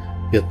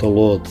 yet the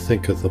Lord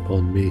thinketh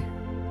upon me.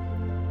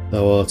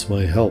 Thou art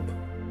my help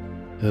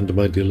and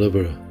my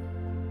deliverer.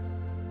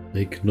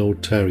 Make no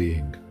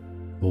tarrying,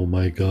 O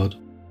my God.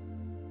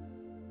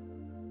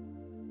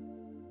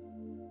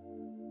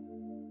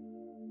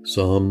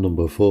 Psalm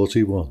number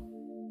 41.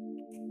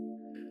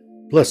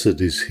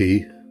 Blessed is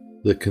he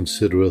that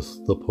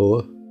considereth the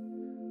poor.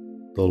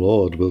 The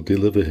Lord will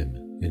deliver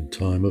him in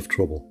time of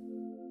trouble.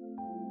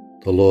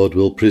 The Lord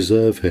will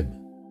preserve him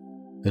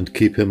and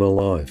keep him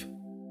alive,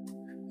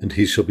 and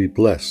he shall be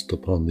blessed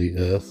upon the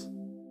earth,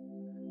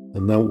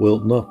 and thou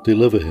wilt not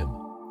deliver him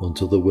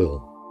unto the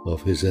will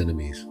of his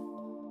enemies.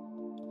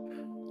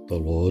 The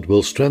Lord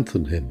will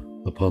strengthen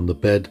him upon the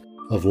bed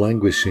of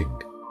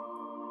languishing.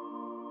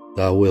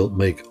 Thou wilt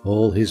make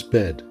all his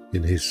bed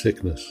in his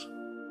sickness.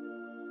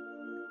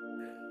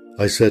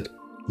 I said,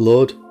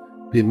 Lord,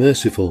 be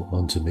merciful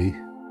unto me,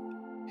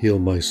 heal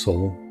my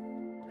soul,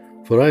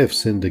 for I have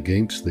sinned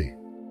against thee.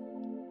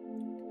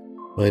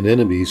 Mine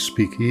enemies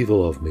speak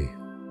evil of me.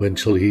 When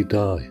shall he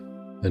die,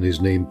 and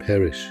his name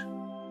perish?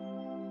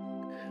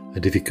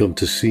 And if he come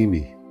to see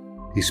me,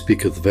 he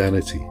speaketh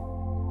vanity.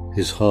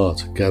 His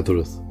heart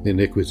gathereth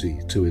iniquity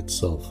to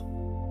itself.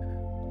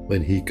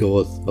 When he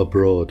goeth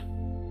abroad,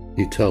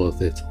 he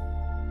telleth it.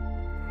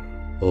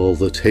 All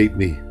that hate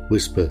me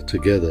whisper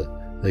together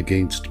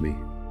against me.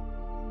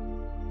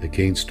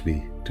 Against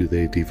me do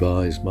they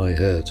devise my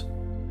hurt.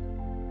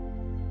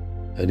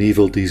 An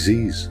evil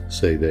disease,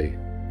 say they,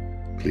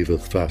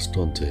 cleaveth fast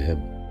unto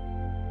him.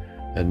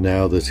 And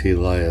now that he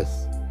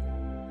lieth,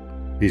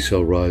 he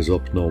shall rise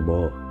up no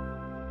more.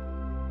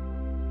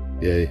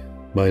 Yea,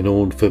 mine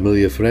own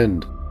familiar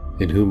friend,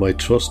 in whom I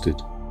trusted,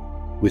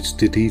 which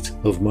did eat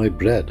of my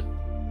bread,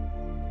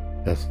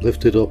 hath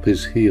lifted up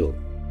his heel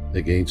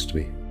against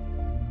me.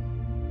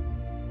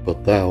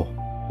 But thou,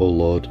 O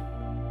Lord,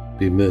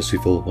 be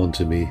merciful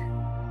unto me,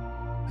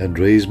 and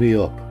raise me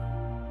up,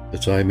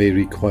 that I may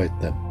requite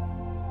them.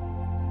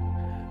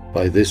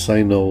 By this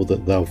I know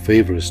that thou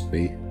favourest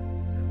me,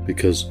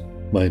 because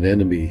mine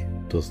enemy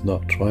doth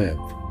not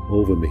triumph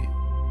over me.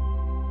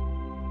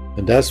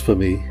 And as for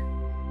me,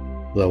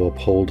 thou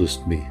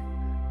upholdest me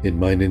in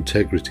mine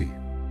integrity,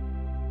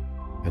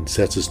 and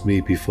settest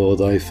me before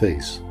thy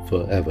face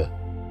for ever.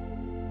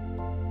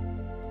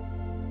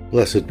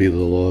 Blessed be the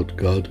Lord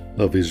God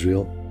of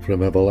Israel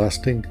from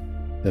everlasting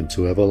and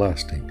to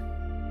everlasting.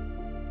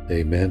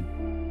 Amen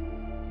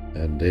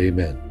and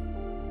amen.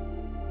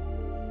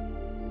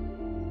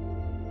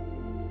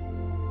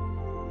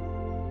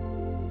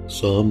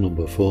 Psalm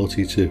number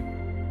 42.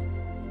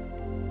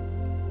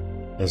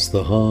 As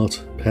the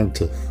hart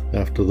panteth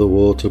after the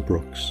water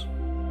brooks,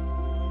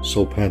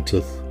 so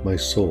panteth my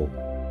soul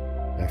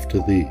after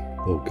thee,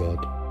 O God.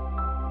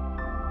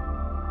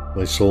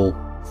 My soul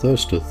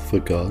thirsteth for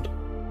God,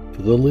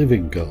 for the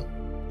living God.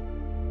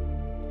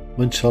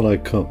 When shall I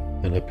come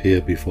and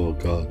appear before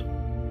God?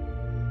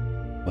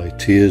 My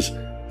tears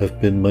have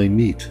been my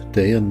meat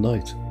day and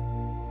night,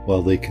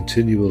 while they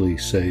continually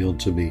say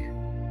unto me,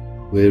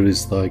 Where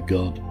is thy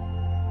God?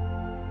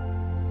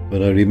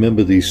 When I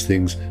remember these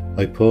things,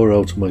 I pour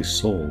out my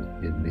soul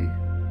in me.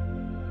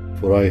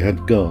 For I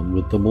had gone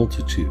with the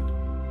multitude.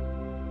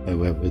 I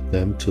went with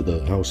them to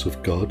the house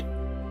of God,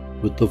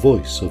 with the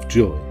voice of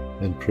joy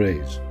and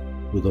praise,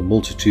 with a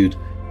multitude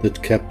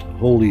that kept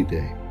holy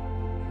day.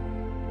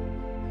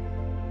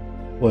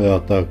 Why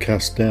art thou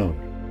cast down,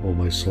 O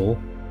my soul?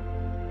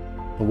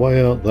 And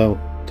why art thou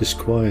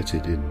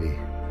disquieted in me?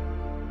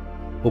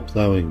 Hope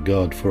thou in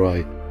God, for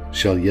I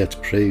shall yet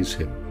praise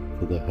him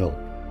for the help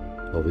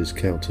of his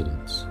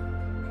countenance.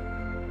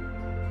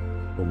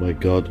 O my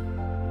God,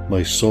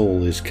 my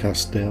soul is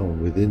cast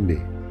down within me.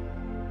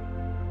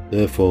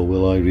 Therefore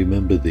will I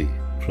remember thee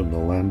from the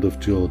land of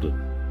Jordan,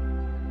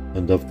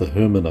 and of the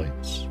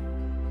Hermonites,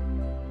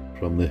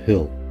 from the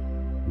hill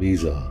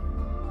Mizar.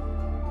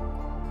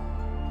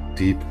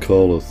 Deep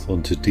calleth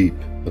unto deep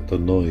at the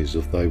noise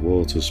of thy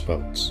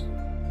waterspouts.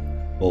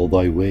 All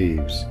thy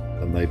waves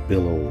and thy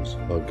billows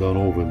are gone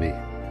over me.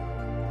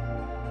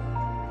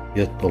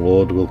 Yet the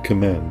Lord will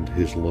command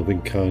his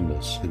loving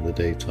kindness in the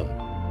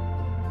daytime,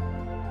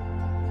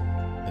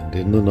 and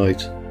in the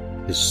night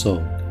his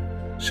song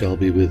shall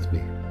be with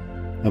me,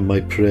 and my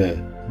prayer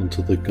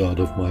unto the God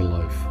of my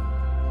life.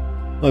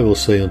 I will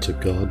say unto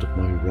God,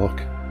 my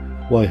rock,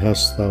 why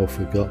hast thou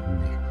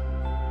forgotten me?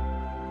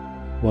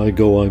 Why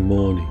go I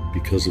mourning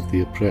because of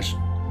the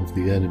oppression of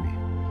the enemy?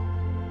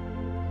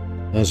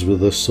 As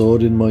with a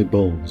sword in my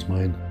bones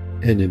mine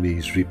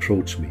enemies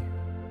reproach me,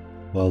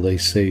 while they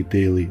say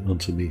daily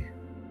unto me,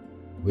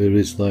 Where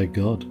is thy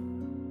God?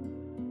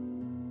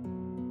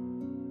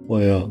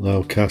 Why art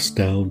thou cast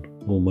down,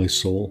 O my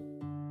soul?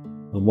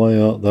 And why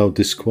art thou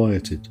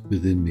disquieted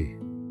within me?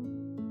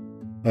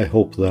 I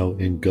hope thou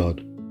in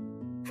God,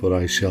 for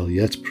I shall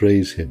yet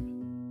praise him,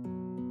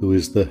 who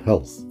is the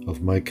health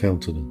of my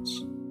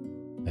countenance,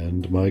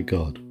 and my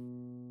God.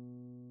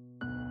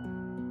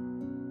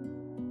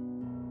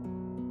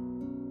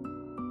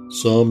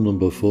 Psalm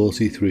number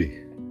 43.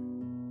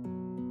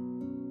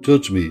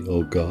 Judge me,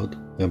 O God,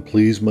 and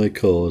please my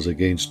cause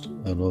against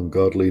an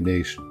ungodly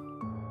nation.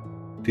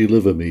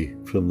 Deliver me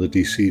from the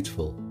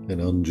deceitful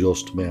and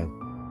unjust man.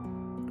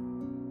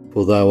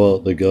 For thou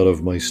art the God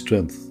of my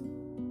strength.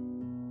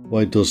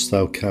 Why dost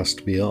thou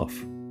cast me off?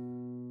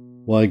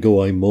 Why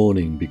go I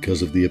mourning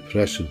because of the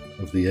oppression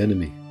of the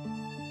enemy?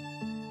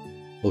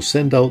 O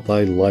send out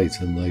thy light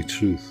and thy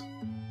truth.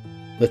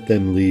 Let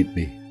them lead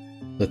me,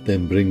 let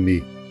them bring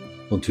me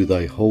unto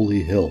thy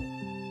holy hill,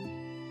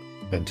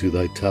 and to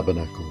thy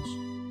tabernacles.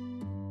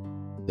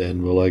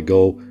 Then will I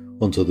go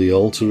unto the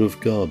altar of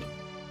God,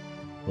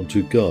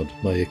 unto God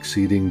my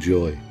exceeding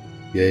joy.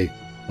 Yea,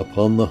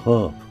 upon the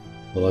harp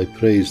will I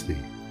praise thee,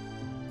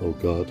 O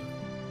God,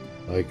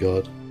 my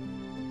God.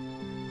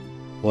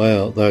 Why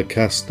art thou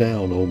cast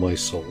down, O my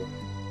soul?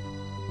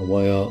 And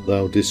why art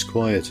thou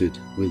disquieted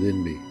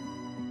within me?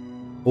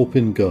 Hope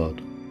in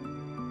God,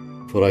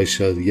 for I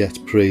shall yet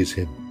praise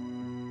him,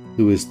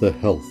 who is the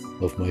health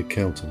of my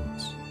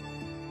countenance,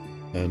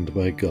 and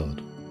my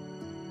God.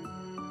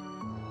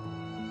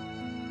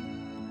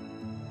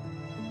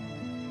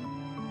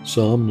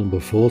 Psalm number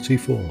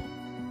 44.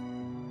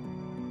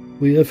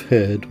 We have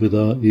heard with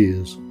our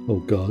ears, O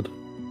God,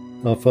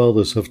 our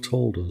fathers have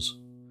told us,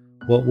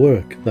 what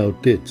work thou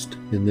didst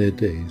in their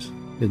days,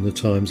 in the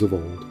times of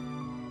old.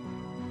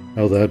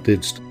 How thou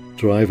didst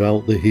drive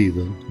out the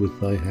heathen with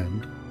thy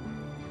hand,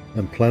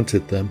 and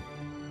planted them,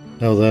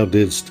 how thou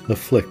didst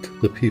afflict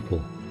the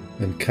people,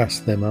 and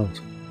cast them out.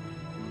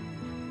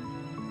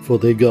 For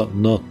they got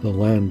not the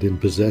land in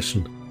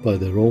possession by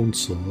their own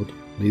sword,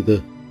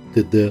 neither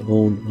did their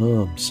own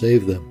arm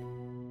save them,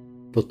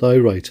 but thy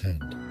right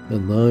hand,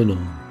 and thine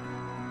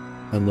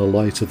arm, and the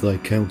light of thy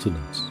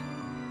countenance,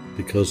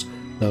 because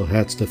thou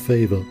hadst a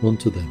favour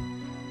unto them.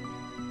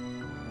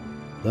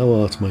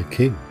 Thou art my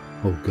King,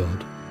 O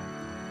God.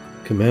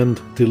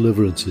 Command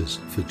deliverances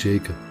for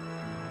Jacob.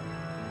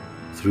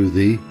 Through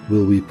thee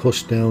will we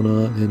push down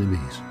our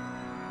enemies.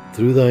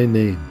 Through thy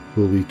name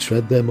will we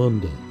tread them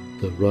under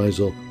that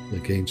rise up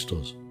against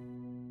us.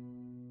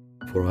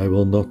 For I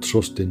will not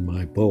trust in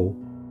my bow,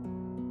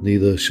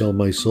 neither shall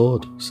my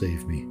sword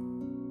save me.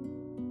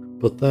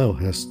 But thou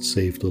hast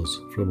saved us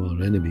from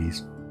our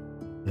enemies,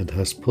 and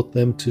hast put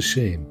them to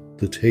shame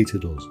that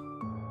hated us.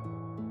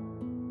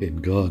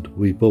 In God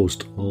we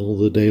boast all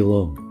the day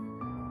long,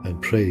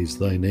 and praise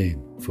thy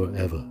name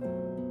forever.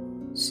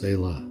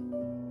 Selah.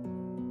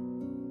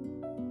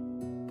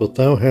 But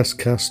thou hast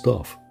cast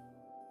off,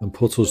 and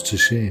put us to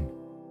shame,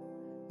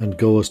 and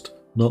goest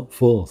not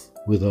forth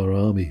with our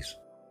armies.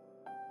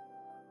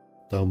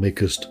 Thou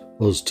makest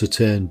us to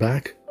turn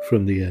back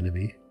from the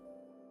enemy,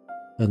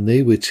 and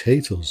they which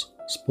hate us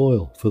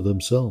spoil for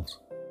themselves.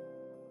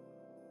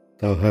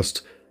 Thou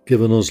hast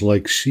given us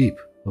like sheep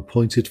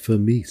appointed for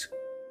meat,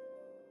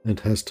 and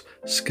hast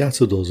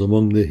scattered us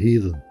among the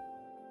heathen.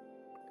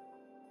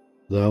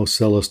 Thou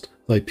sellest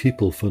thy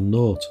people for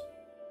naught,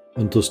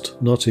 and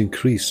dost not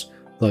increase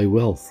thy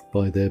wealth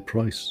by their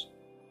price.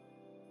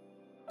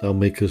 Thou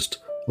makest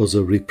us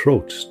a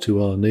reproach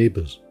to our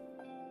neighbours,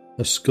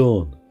 a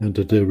scorn and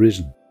a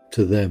derision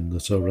to them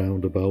that are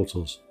round about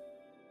us.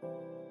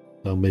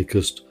 Thou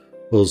makest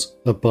us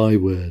a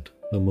byword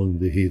among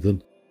the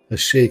heathen, a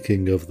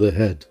shaking of the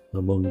head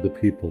among the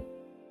people.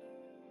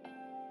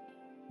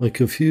 My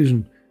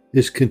confusion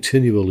is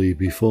continually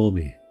before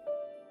me,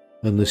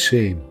 and the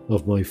shame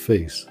of my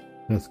face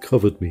hath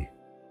covered me.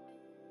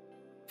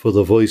 For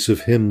the voice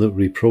of him that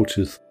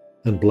reproacheth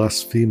and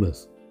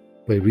blasphemeth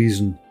by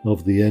reason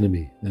of the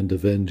enemy and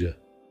avenger.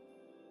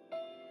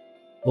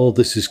 All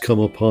this is come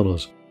upon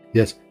us,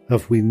 yet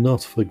have we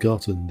not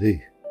forgotten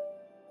thee,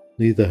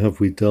 neither have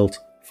we dealt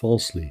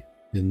falsely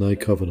in thy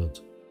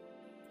covenant.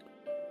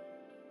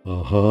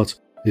 Our heart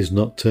is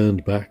not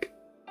turned back,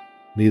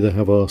 neither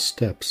have our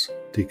steps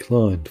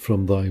declined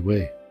from thy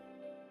way.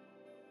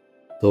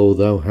 Though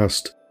thou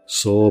hast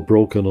sore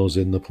broken us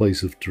in the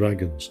place of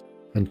dragons,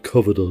 and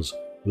covered us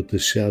with the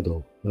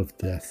shadow of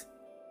death.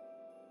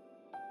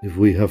 If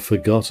we have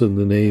forgotten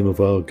the name of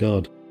our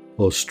God,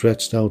 or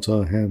stretched out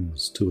our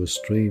hands to a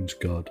strange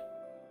God,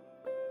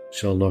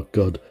 shall not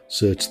God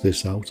search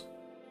this out?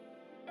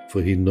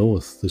 For he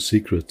knoweth the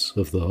secrets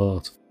of the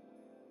heart.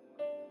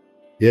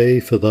 Yea,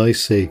 for thy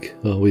sake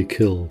are we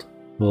killed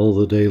all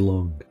the day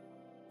long.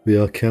 We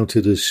are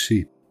counted as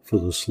sheep for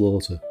the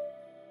slaughter.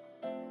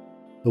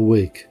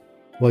 Awake,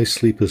 why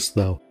sleepest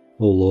thou,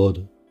 O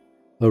Lord?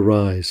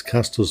 Arise,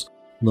 cast us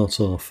not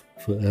off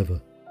for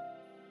ever.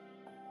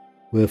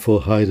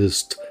 Wherefore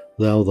hidest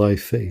thou thy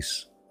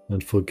face,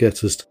 and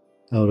forgettest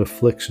our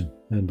affliction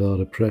and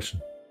our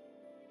oppression?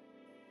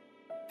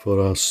 For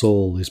our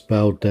soul is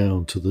bowed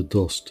down to the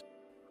dust,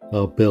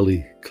 our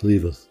belly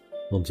cleaveth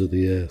unto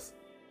the earth.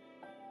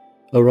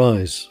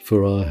 Arise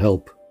for our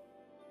help,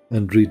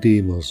 and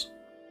redeem us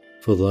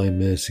for thy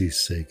mercy's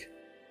sake.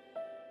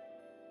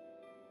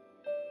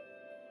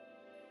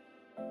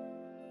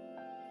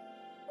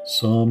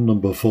 Psalm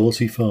number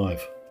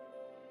 45.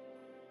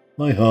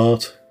 My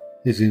heart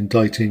is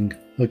inditing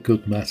a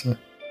good matter.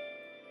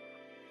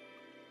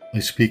 I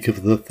speak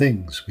of the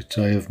things which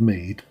I have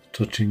made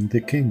touching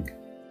the king.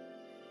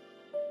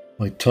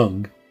 My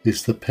tongue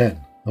is the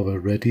pen of a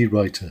ready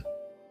writer.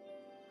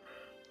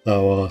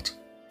 Thou art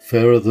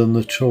fairer than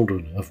the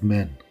children of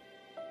men.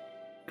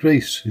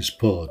 Grace is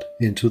poured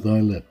into thy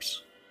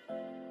lips.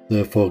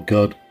 Therefore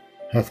God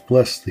hath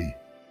blessed thee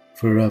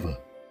forever.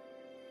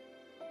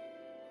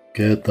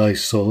 Gird thy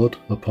sword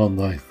upon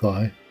thy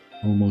thigh,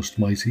 O Most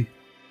Mighty,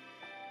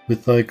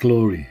 with thy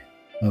glory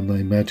and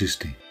thy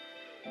majesty.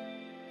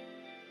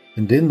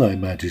 And in thy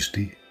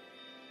majesty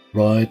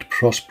ride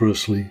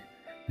prosperously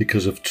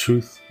because of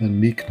truth and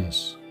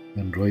meekness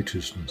and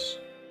righteousness.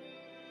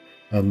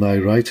 And thy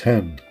right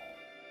hand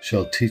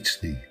shall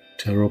teach thee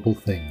terrible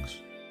things.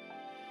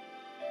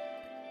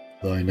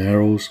 Thine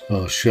arrows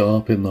are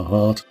sharp in the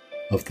heart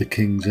of the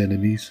king's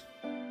enemies,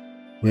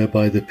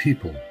 whereby the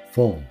people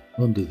fall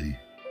under thee.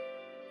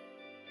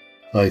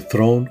 Thy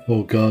throne,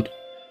 O God,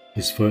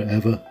 is for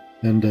ever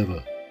and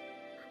ever.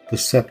 The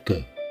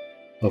sceptre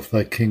of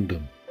thy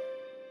kingdom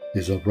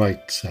is a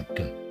right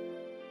sceptre.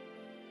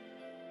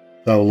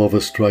 Thou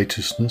lovest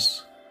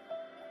righteousness,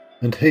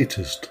 and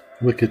hatest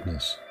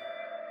wickedness.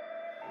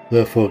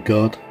 Therefore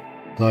God,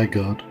 thy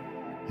God,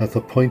 hath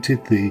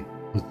appointed thee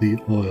with the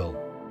oil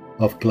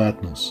of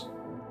gladness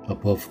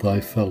above thy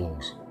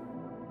fellows.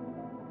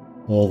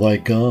 All thy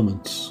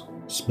garments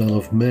smell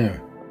of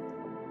myrrh,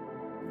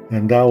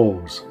 and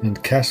aloes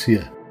and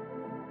cassia,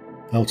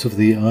 out of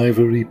the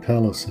ivory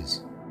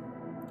palaces,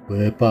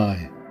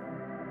 whereby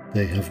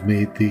they have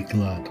made thee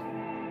glad.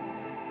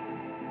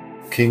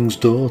 King's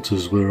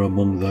daughters were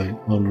among thy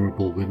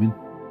honourable women.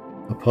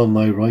 Upon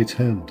thy right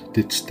hand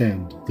did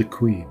stand the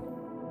queen,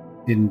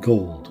 in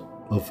gold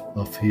of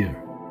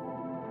Ophir.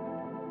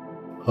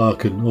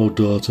 Hearken, O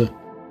daughter,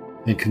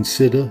 and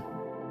consider,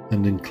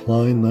 and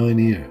incline thine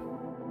ear.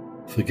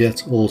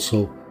 Forget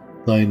also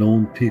thine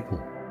own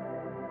people,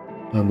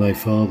 and thy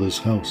father's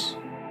house.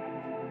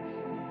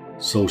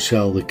 So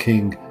shall the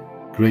king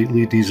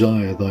greatly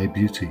desire thy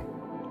beauty,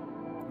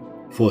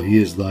 for he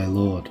is thy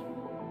Lord,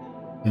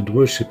 and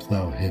worship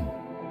thou him.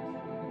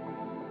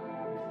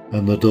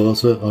 And the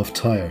daughter of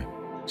Tyre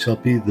shall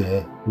be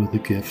there with a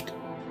gift.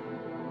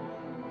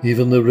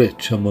 Even the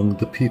rich among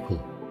the people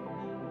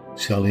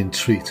shall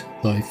entreat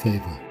thy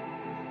favour.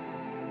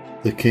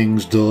 The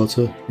king's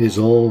daughter is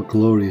all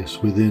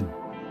glorious within.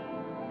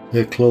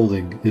 Her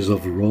clothing is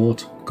of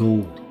wrought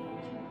gold.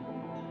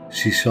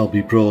 She shall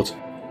be brought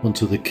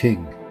unto the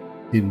king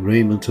in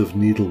raiment of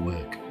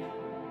needlework.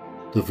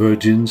 The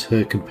virgins,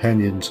 her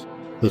companions,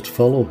 that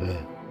follow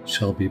her,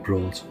 shall be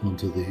brought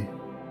unto thee.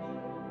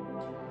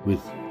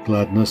 With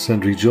gladness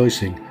and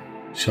rejoicing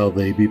shall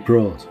they be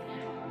brought,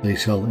 they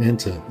shall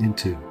enter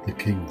into the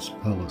king's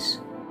palace.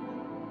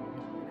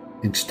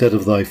 Instead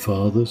of thy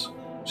fathers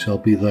shall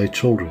be thy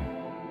children,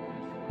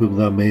 whom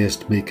thou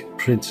mayest make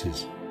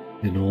princes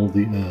in all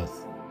the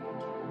earth.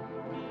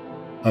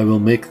 I will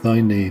make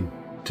thy name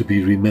to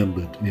be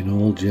remembered in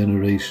all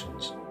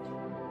generations.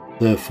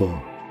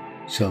 Therefore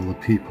shall the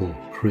people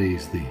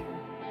praise thee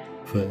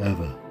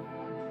forever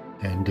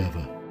and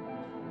ever.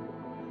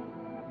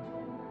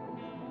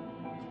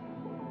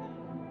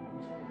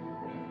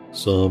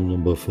 Psalm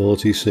number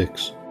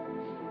 46.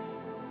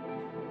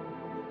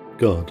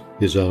 God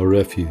is our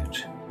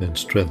refuge and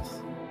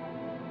strength,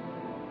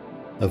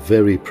 a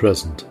very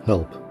present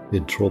help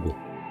in trouble.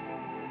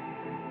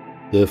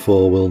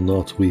 Therefore will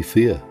not we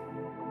fear,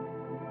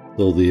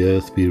 though the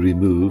earth be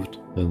removed,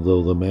 and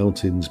though the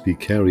mountains be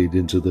carried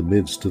into the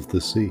midst of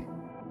the sea,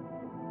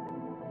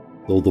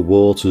 though the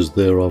waters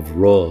thereof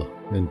roar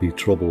and be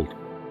troubled,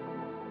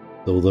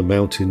 though the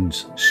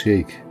mountains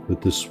shake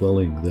with the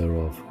swelling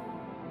thereof.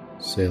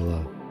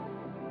 Selah.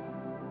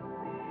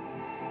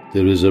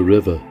 There is a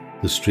river,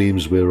 the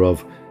streams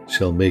whereof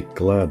shall make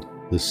glad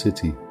the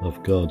city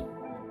of God,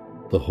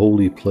 the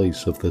holy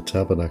place of the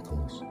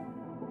tabernacles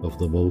of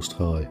the Most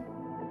High.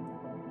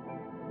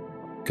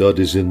 God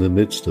is in the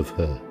midst of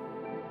her.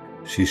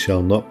 She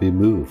shall not be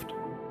moved.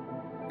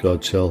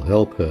 God shall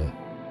help her,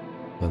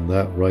 and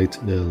that right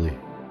early.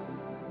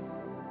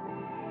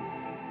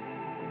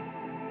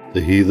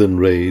 The heathen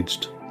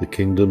raged, the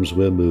kingdoms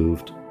were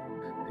moved.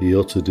 He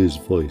uttered his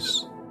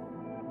voice,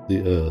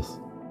 the earth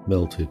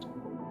melted.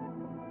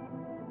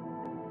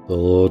 The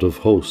Lord of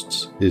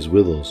hosts is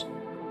with us,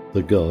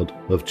 the God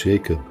of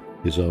Jacob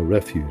is our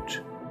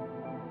refuge.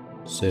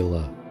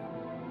 Selah.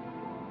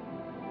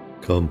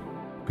 Come,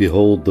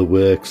 behold the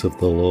works of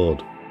the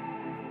Lord,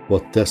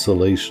 what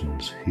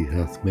desolations he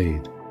hath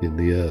made in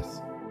the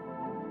earth.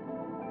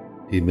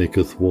 He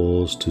maketh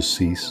wars to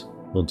cease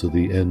unto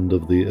the end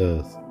of the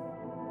earth.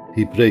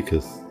 He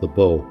breaketh the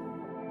bow,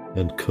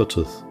 and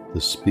cutteth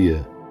the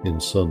spear in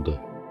sunder.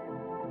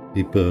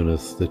 He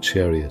burneth the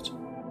chariot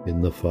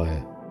in the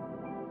fire.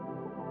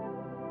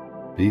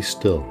 Be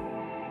still,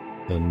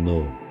 and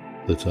know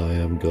that I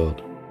am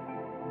God.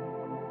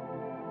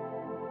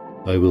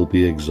 I will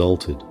be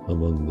exalted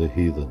among the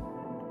heathen.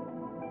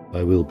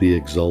 I will be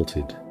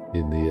exalted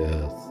in the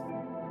earth.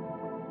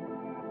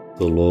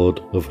 The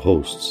Lord of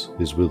hosts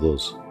is with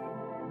us.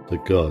 The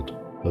God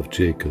of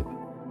Jacob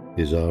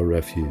is our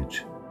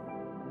refuge.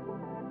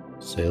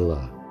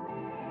 Selah.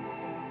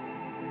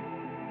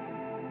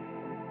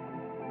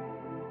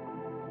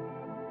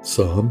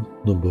 Psalm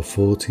number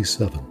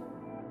 47.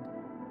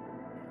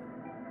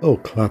 O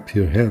clap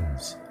your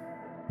hands,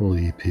 all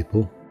ye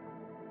people.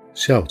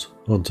 Shout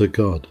unto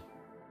God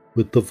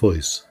with the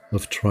voice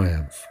of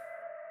triumph.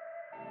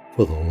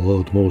 For the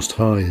Lord Most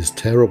High is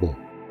terrible.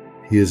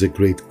 He is a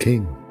great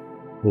king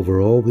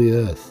over all the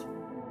earth.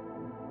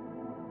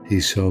 He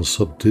shall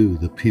subdue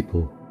the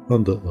people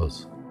under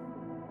us,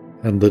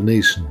 and the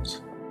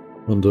nations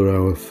under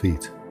our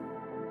feet.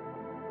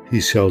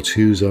 He shall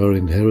choose our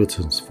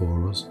inheritance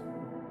for us,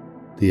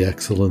 the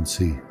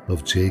excellency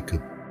of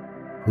Jacob,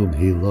 whom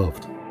he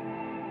loved.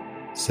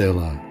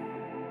 Selah.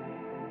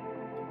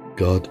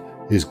 God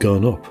is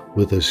gone up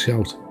with a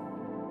shout,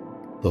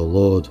 the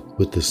Lord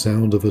with the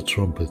sound of a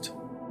trumpet.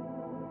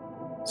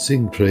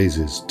 Sing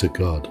praises to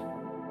God,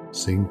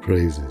 sing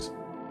praises.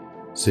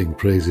 Sing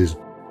praises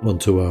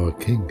unto our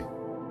King.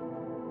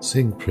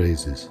 Sing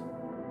praises.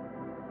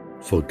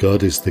 For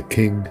God is the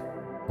King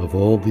of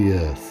all the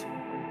earth.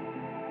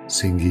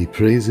 Sing ye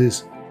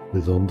praises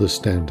with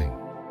understanding.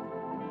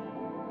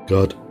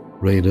 God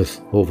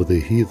reigneth over the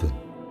heathen.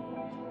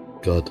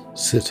 God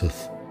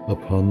sitteth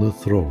upon the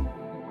throne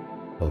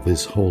of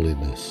his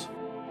holiness.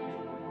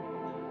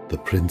 The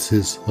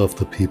princes of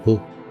the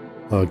people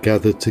are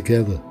gathered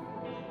together,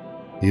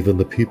 even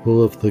the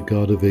people of the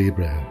God of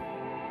Abraham.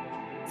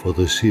 For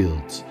the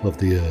shields of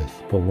the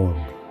earth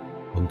belong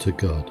unto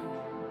God.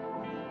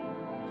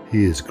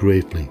 He is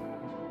greatly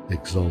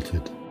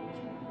exalted.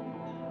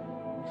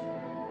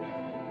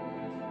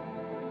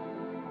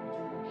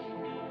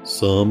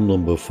 Psalm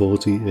number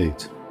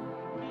 48.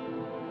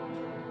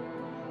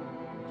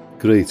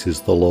 Great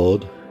is the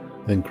Lord,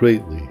 and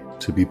greatly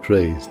to be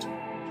praised,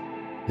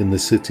 in the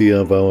city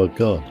of our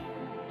God,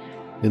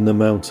 in the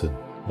mountain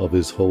of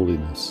his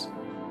holiness.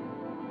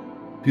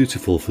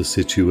 Beautiful for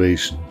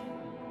situation,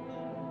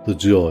 the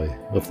joy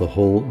of the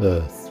whole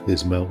earth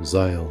is Mount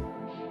Zion,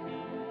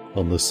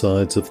 on the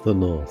sides of the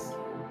north,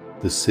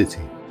 the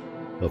city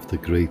of the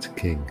great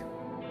King.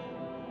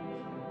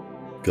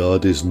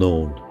 God is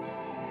known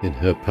in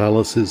her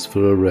palaces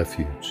for a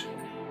refuge.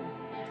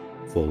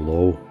 For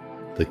lo,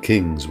 the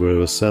kings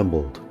were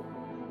assembled.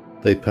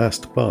 They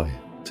passed by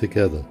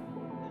together.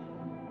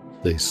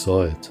 They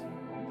saw it,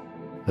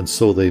 and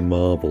so they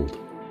marveled.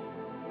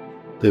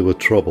 They were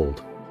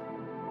troubled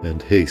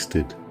and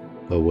hasted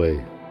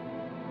away.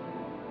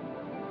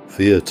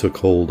 Fear took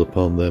hold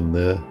upon them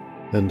there,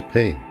 and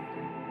pain,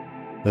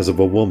 as of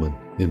a woman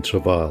in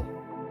travail.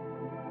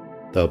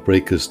 Thou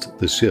breakest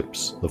the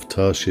ships of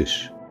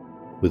Tarshish.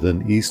 with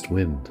an east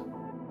wind.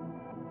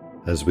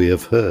 As we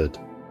have heard,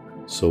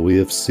 so we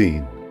have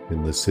seen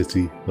in the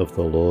city of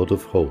the Lord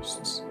of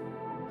hosts,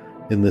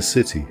 in the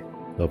city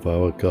of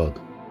our God.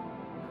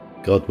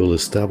 God will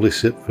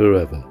establish it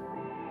forever.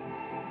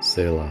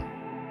 Selah.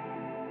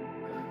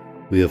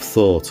 We have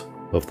thought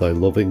of thy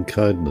loving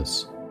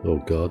kindness, O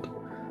God,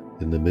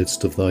 in the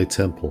midst of thy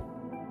temple.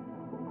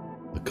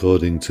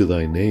 According to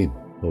thy name,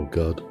 O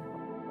God,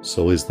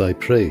 so is thy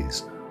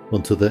praise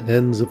unto the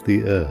ends of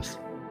the earth.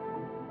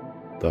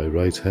 Thy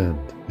right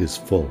hand is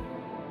full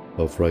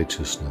of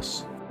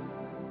righteousness.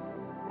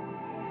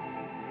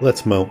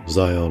 Let Mount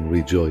Zion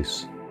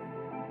rejoice.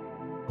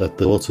 Let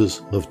the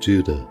daughters of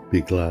Judah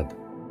be glad,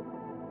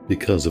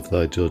 because of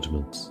thy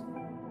judgments.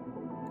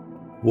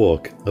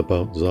 Walk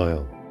about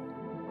Zion,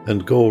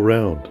 and go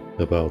round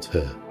about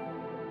her.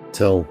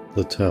 Tell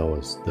the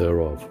towers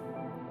thereof.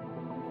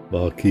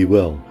 Mark ye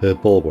well her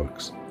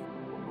bulwarks.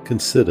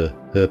 Consider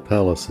her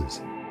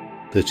palaces,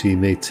 that ye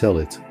may tell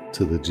it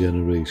to the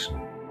generation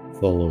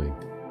following.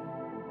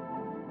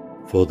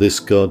 For this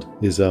God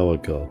is our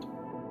God,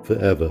 for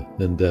ever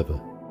and ever.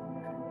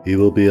 He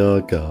will be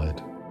our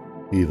guide,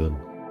 even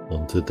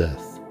unto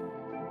death.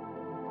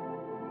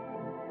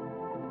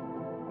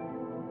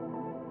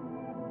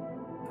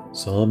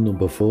 Psalm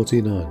number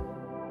 49.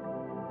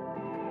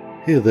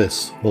 Hear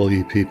this, all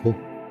ye people,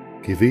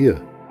 give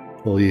ear,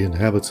 all ye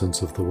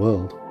inhabitants of the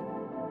world,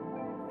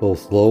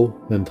 both low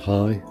and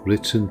high,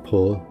 rich and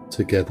poor,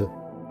 together.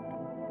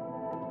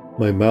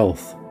 My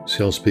mouth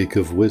shall speak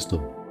of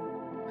wisdom,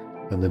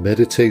 and the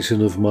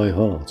meditation of my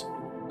heart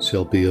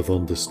shall be of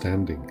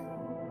understanding.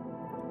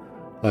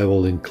 I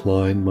will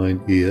incline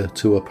mine ear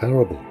to a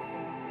parable.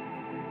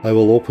 I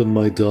will open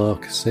my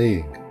dark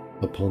saying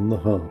upon the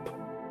harp.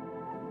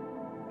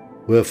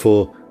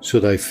 Wherefore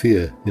should I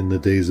fear in the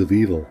days of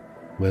evil,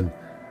 when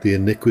the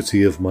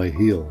iniquity of my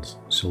heels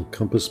shall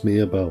compass me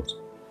about?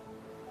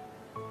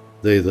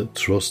 They that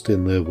trust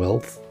in their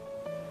wealth,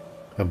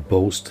 and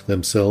boast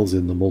themselves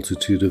in the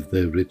multitude of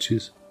their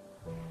riches,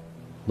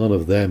 none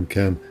of them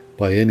can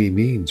by any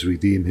means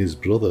redeem his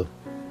brother,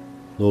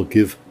 nor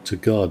give to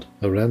God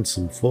a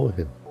ransom for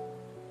him.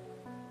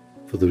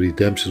 For the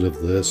redemption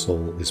of their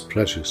soul is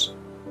precious,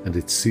 and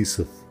it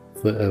ceaseth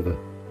forever.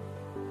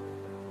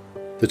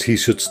 That he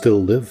should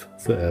still live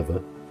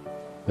forever,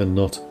 and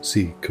not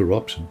see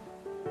corruption.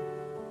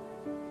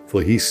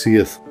 For he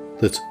seeth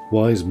that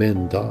wise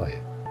men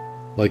die,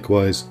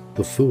 likewise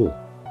the fool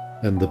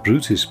and the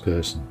brutish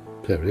person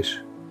perish,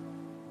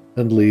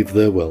 and leave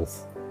their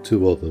wealth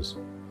to others.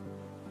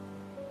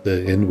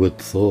 Their inward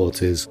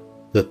thought is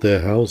that their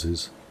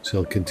houses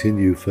shall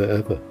continue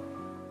forever,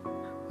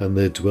 and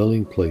their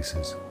dwelling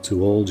places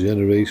to all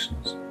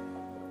generations.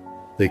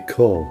 They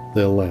call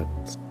their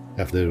lands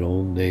after their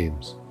own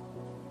names.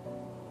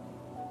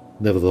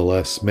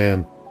 Nevertheless,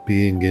 man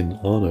being in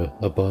honour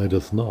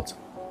abideth not.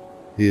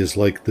 He is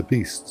like the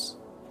beasts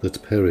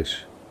that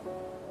perish.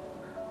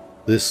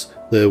 This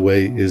their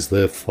way is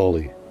their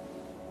folly,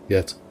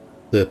 yet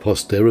their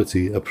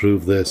posterity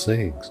approve their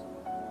sayings.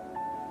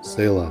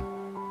 Selah.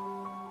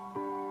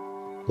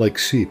 Like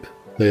sheep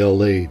they are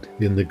laid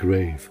in the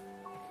grave.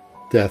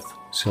 Death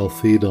shall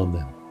feed on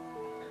them,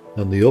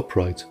 and the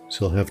upright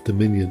shall have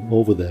dominion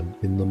over them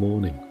in the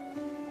morning.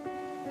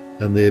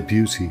 And their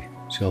beauty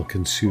shall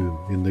consume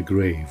in the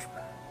grave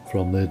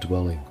from their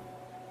dwelling.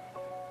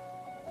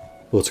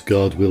 But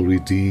God will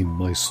redeem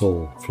my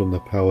soul from the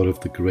power of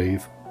the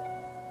grave,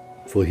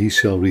 for he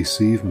shall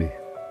receive me.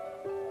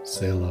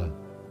 Selah.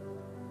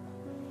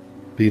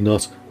 Be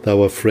not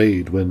thou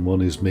afraid when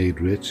one is made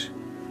rich,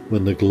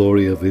 when the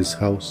glory of his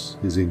house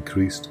is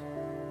increased.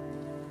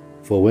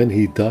 For when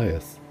he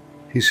dieth,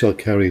 he shall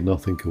carry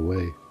nothing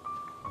away.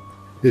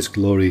 His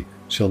glory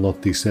shall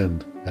not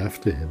descend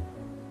after him.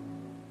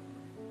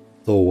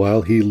 Though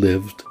while he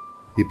lived,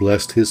 he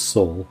blessed his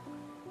soul,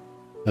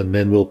 and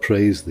men will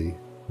praise thee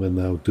when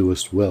thou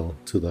doest well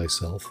to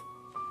thyself.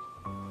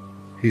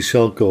 He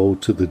shall go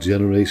to the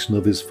generation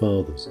of his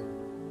fathers.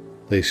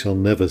 They shall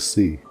never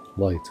see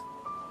light.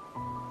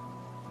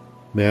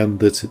 Man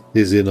that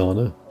is in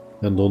honour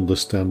and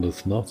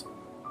understandeth not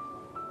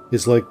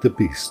is like the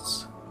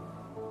beasts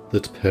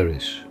that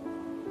perish.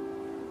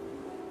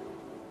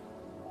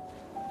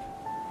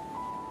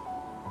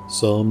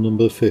 Psalm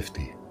number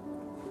 50.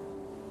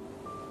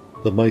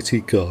 The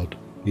mighty God,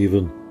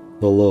 even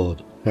the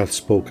Lord, hath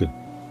spoken,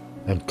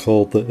 and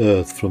called the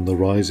earth from the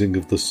rising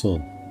of the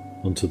sun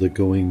unto the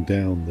going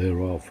down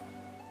thereof.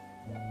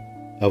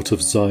 Out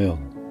of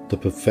Zion, the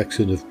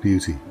perfection of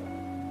beauty,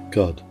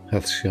 God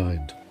hath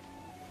shined.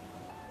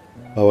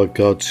 Our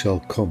God shall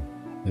come,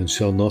 and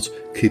shall not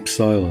keep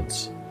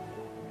silence.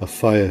 A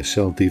fire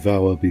shall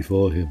devour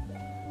before him,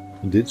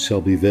 and it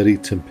shall be very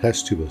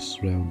tempestuous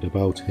round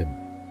about him.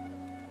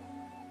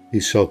 He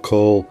shall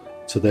call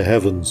to the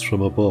heavens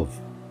from above,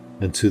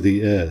 and to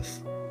the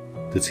earth,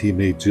 that he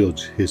may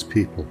judge his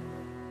people.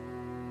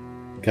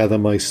 Gather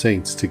my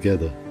saints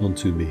together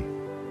unto me,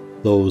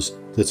 those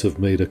that have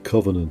made a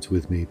covenant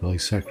with me by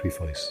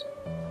sacrifice.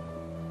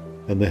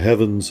 And the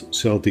heavens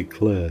shall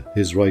declare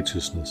his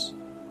righteousness,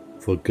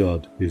 for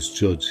God is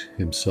judge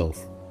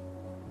himself.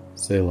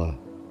 Selah.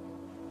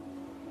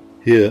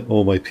 Hear,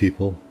 O my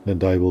people,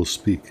 and I will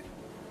speak.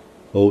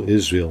 O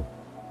Israel,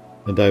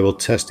 and I will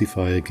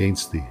testify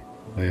against thee.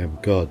 I am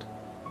God,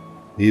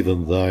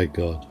 even thy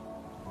God.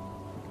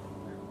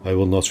 I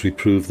will not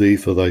reprove thee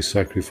for thy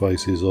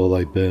sacrifices or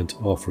thy burnt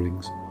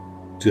offerings,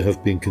 to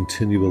have been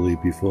continually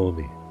before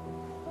me.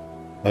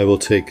 I will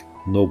take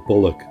no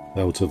bullock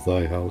out of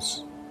thy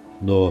house,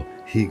 nor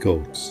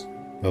he-goats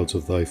out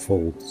of thy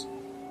folds.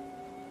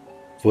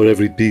 For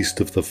every beast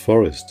of the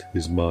forest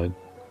is mine,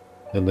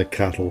 and the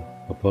cattle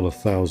upon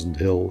 1,000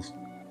 hills.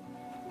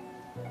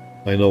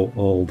 I know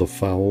all the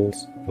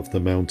fowls of the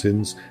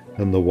mountains,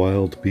 and the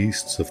wild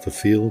beasts of the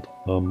field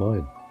are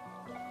mine.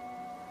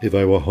 If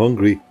I were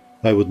hungry,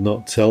 I would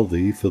not tell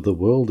thee, for the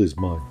world is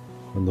mine,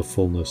 and the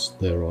fullness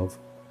thereof.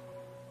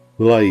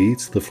 Will I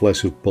eat the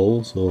flesh of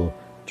bulls, or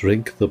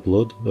drink the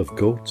blood of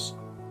goats?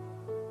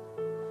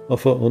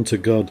 Offer unto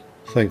God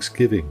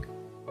thanksgiving,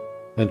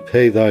 and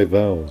pay thy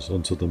vows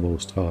unto the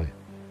Most High.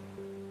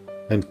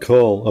 And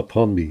call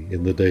upon me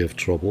in the day of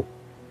trouble.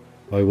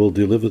 I will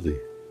deliver thee,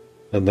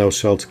 and thou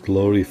shalt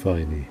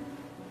glorify me.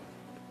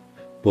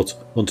 But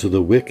unto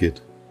the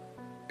wicked,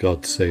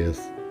 God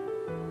saith,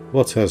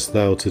 What hast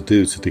thou to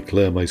do to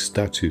declare my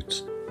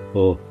statutes,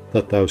 or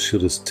that thou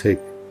shouldest take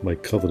my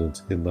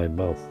covenant in thy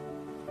mouth?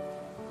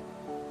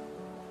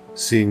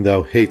 Seeing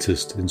thou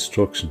hatest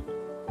instruction,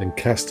 and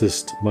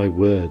castest my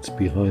words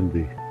behind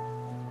thee.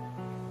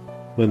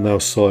 When thou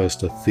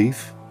sawest a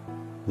thief,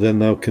 then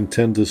thou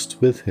contendest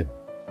with him,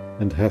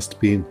 and hast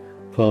been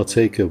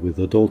partaker with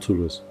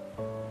adulterers.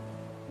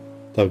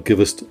 Thou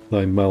givest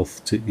thy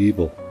mouth to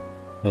evil,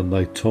 and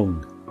thy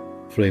tongue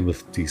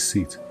frameth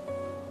deceit.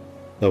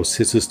 Thou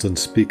sittest and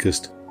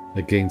speakest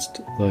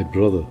against thy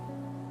brother.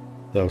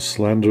 Thou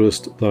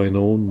slanderest thine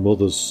own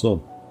mother's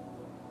son.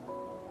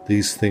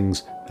 These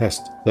things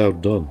hast thou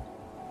done,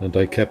 and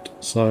I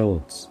kept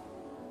silence.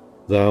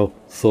 Thou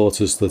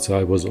thoughtest that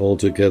I was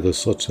altogether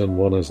such an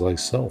one as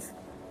thyself.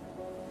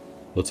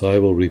 But I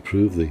will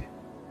reprove thee,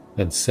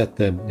 and set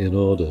them in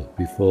order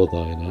before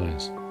thine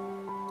eyes.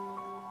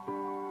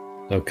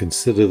 Now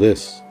consider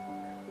this,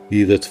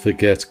 ye that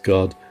forget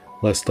God,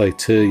 lest I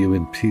tear you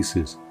in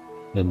pieces,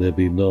 and there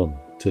be none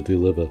to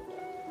deliver.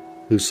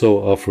 Whoso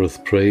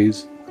offereth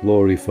praise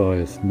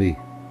glorifieth me,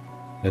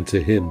 and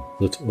to him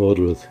that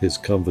ordereth his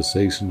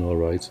conversation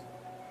aright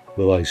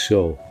will I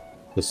show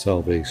the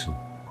salvation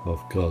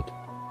of God.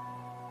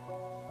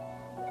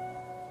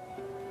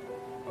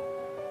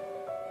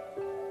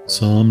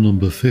 Psalm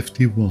number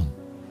 51.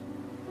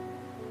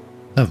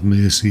 Have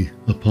mercy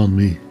upon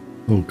me,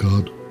 O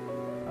God,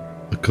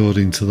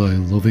 according to thy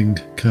loving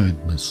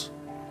kindness,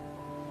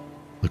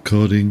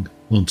 according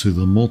unto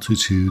the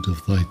multitude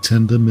of thy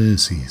tender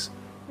mercies,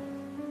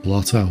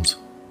 blot out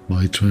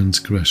my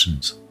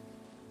transgressions.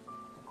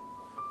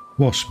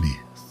 Wash me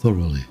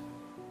thoroughly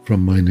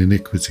from mine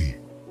iniquity,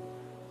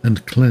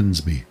 and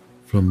cleanse me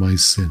from my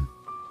sin.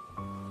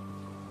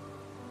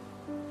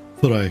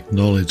 For I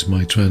acknowledge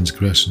my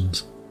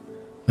transgressions,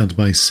 and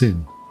my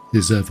sin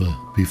is ever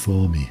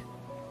before me.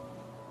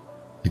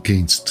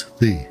 Against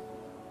thee,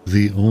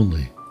 thee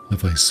only,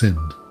 have I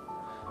sinned,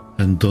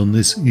 and done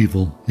this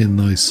evil in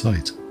thy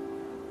sight,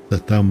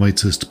 that thou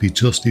mightest be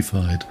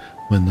justified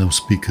when thou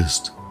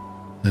speakest,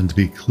 and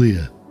be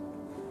clear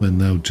when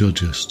thou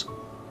judgest.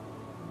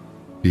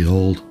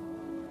 Behold,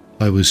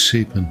 I was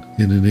shapen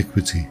in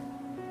iniquity,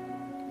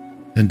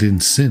 and in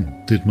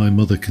sin did my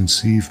mother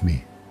conceive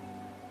me.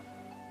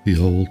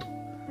 Behold,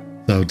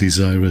 thou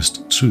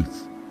desirest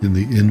truth in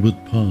the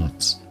inward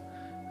parts,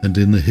 and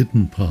in the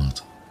hidden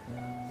part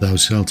thou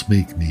shalt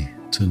make me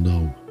to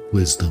know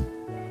wisdom.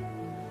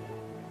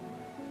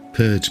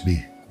 Purge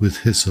me with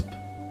hyssop,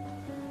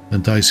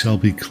 and I shall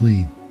be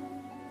clean.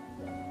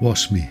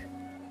 Wash me,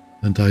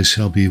 and I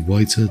shall be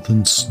whiter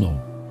than snow.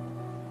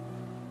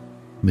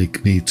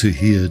 Make me to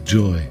hear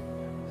joy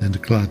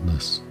and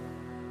gladness,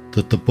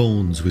 that the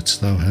bones which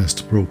thou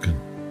hast broken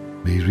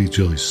may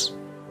rejoice.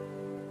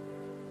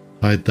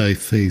 Hide thy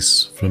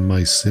face from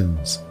my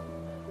sins,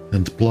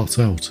 and blot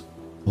out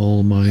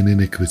all mine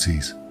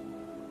iniquities.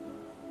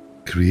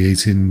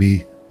 Create in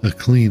me a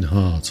clean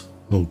heart,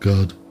 O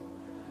God,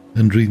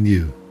 and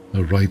renew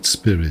a right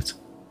spirit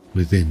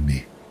within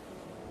me.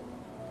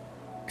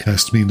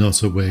 Cast me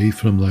not away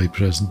from thy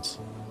presence,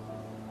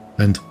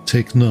 and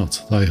take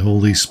not thy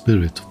Holy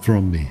Spirit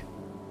from me.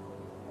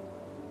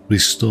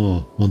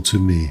 Restore unto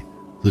me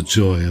the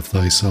joy of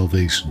thy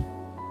salvation,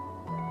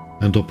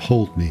 and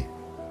uphold me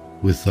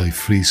with thy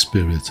free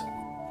spirit.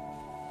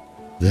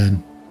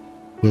 Then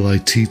will I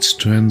teach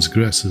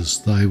transgressors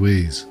thy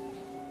ways,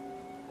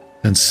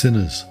 and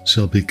sinners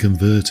shall be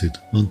converted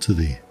unto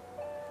thee.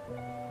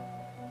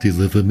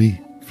 Deliver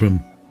me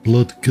from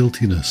blood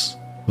guiltiness,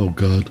 O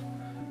God,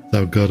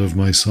 thou God of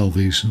my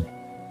salvation,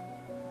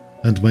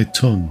 and my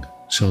tongue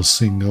shall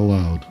sing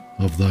aloud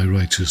of thy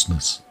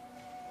righteousness.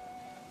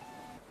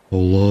 O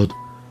Lord,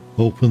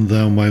 open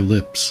thou my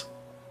lips,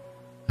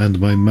 and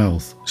my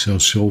mouth shall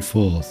show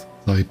forth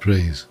thy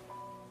praise.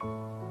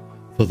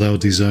 For thou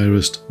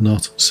desirest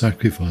not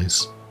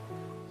sacrifice,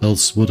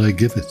 else would I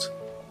give it.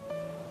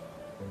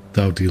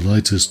 Thou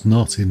delightest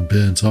not in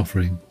burnt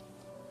offering.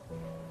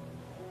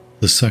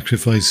 The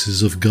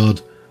sacrifices of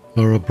God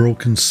are a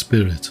broken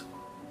spirit,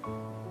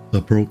 a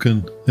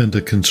broken and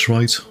a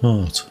contrite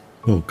heart,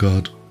 O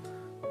God,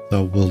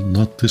 thou wilt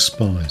not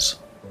despise.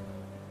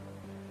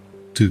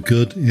 Do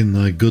good in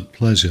thy good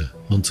pleasure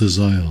unto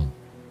Zion.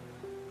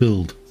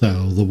 Build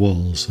thou the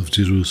walls of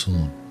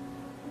Jerusalem.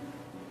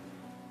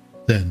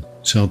 Then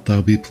shalt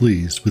thou be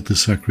pleased with the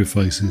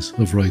sacrifices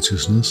of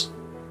righteousness,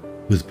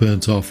 with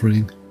burnt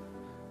offering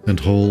and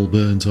whole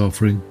burnt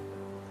offering.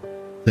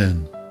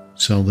 Then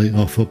shall they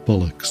offer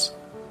bullocks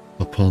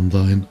upon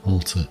thine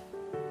altar.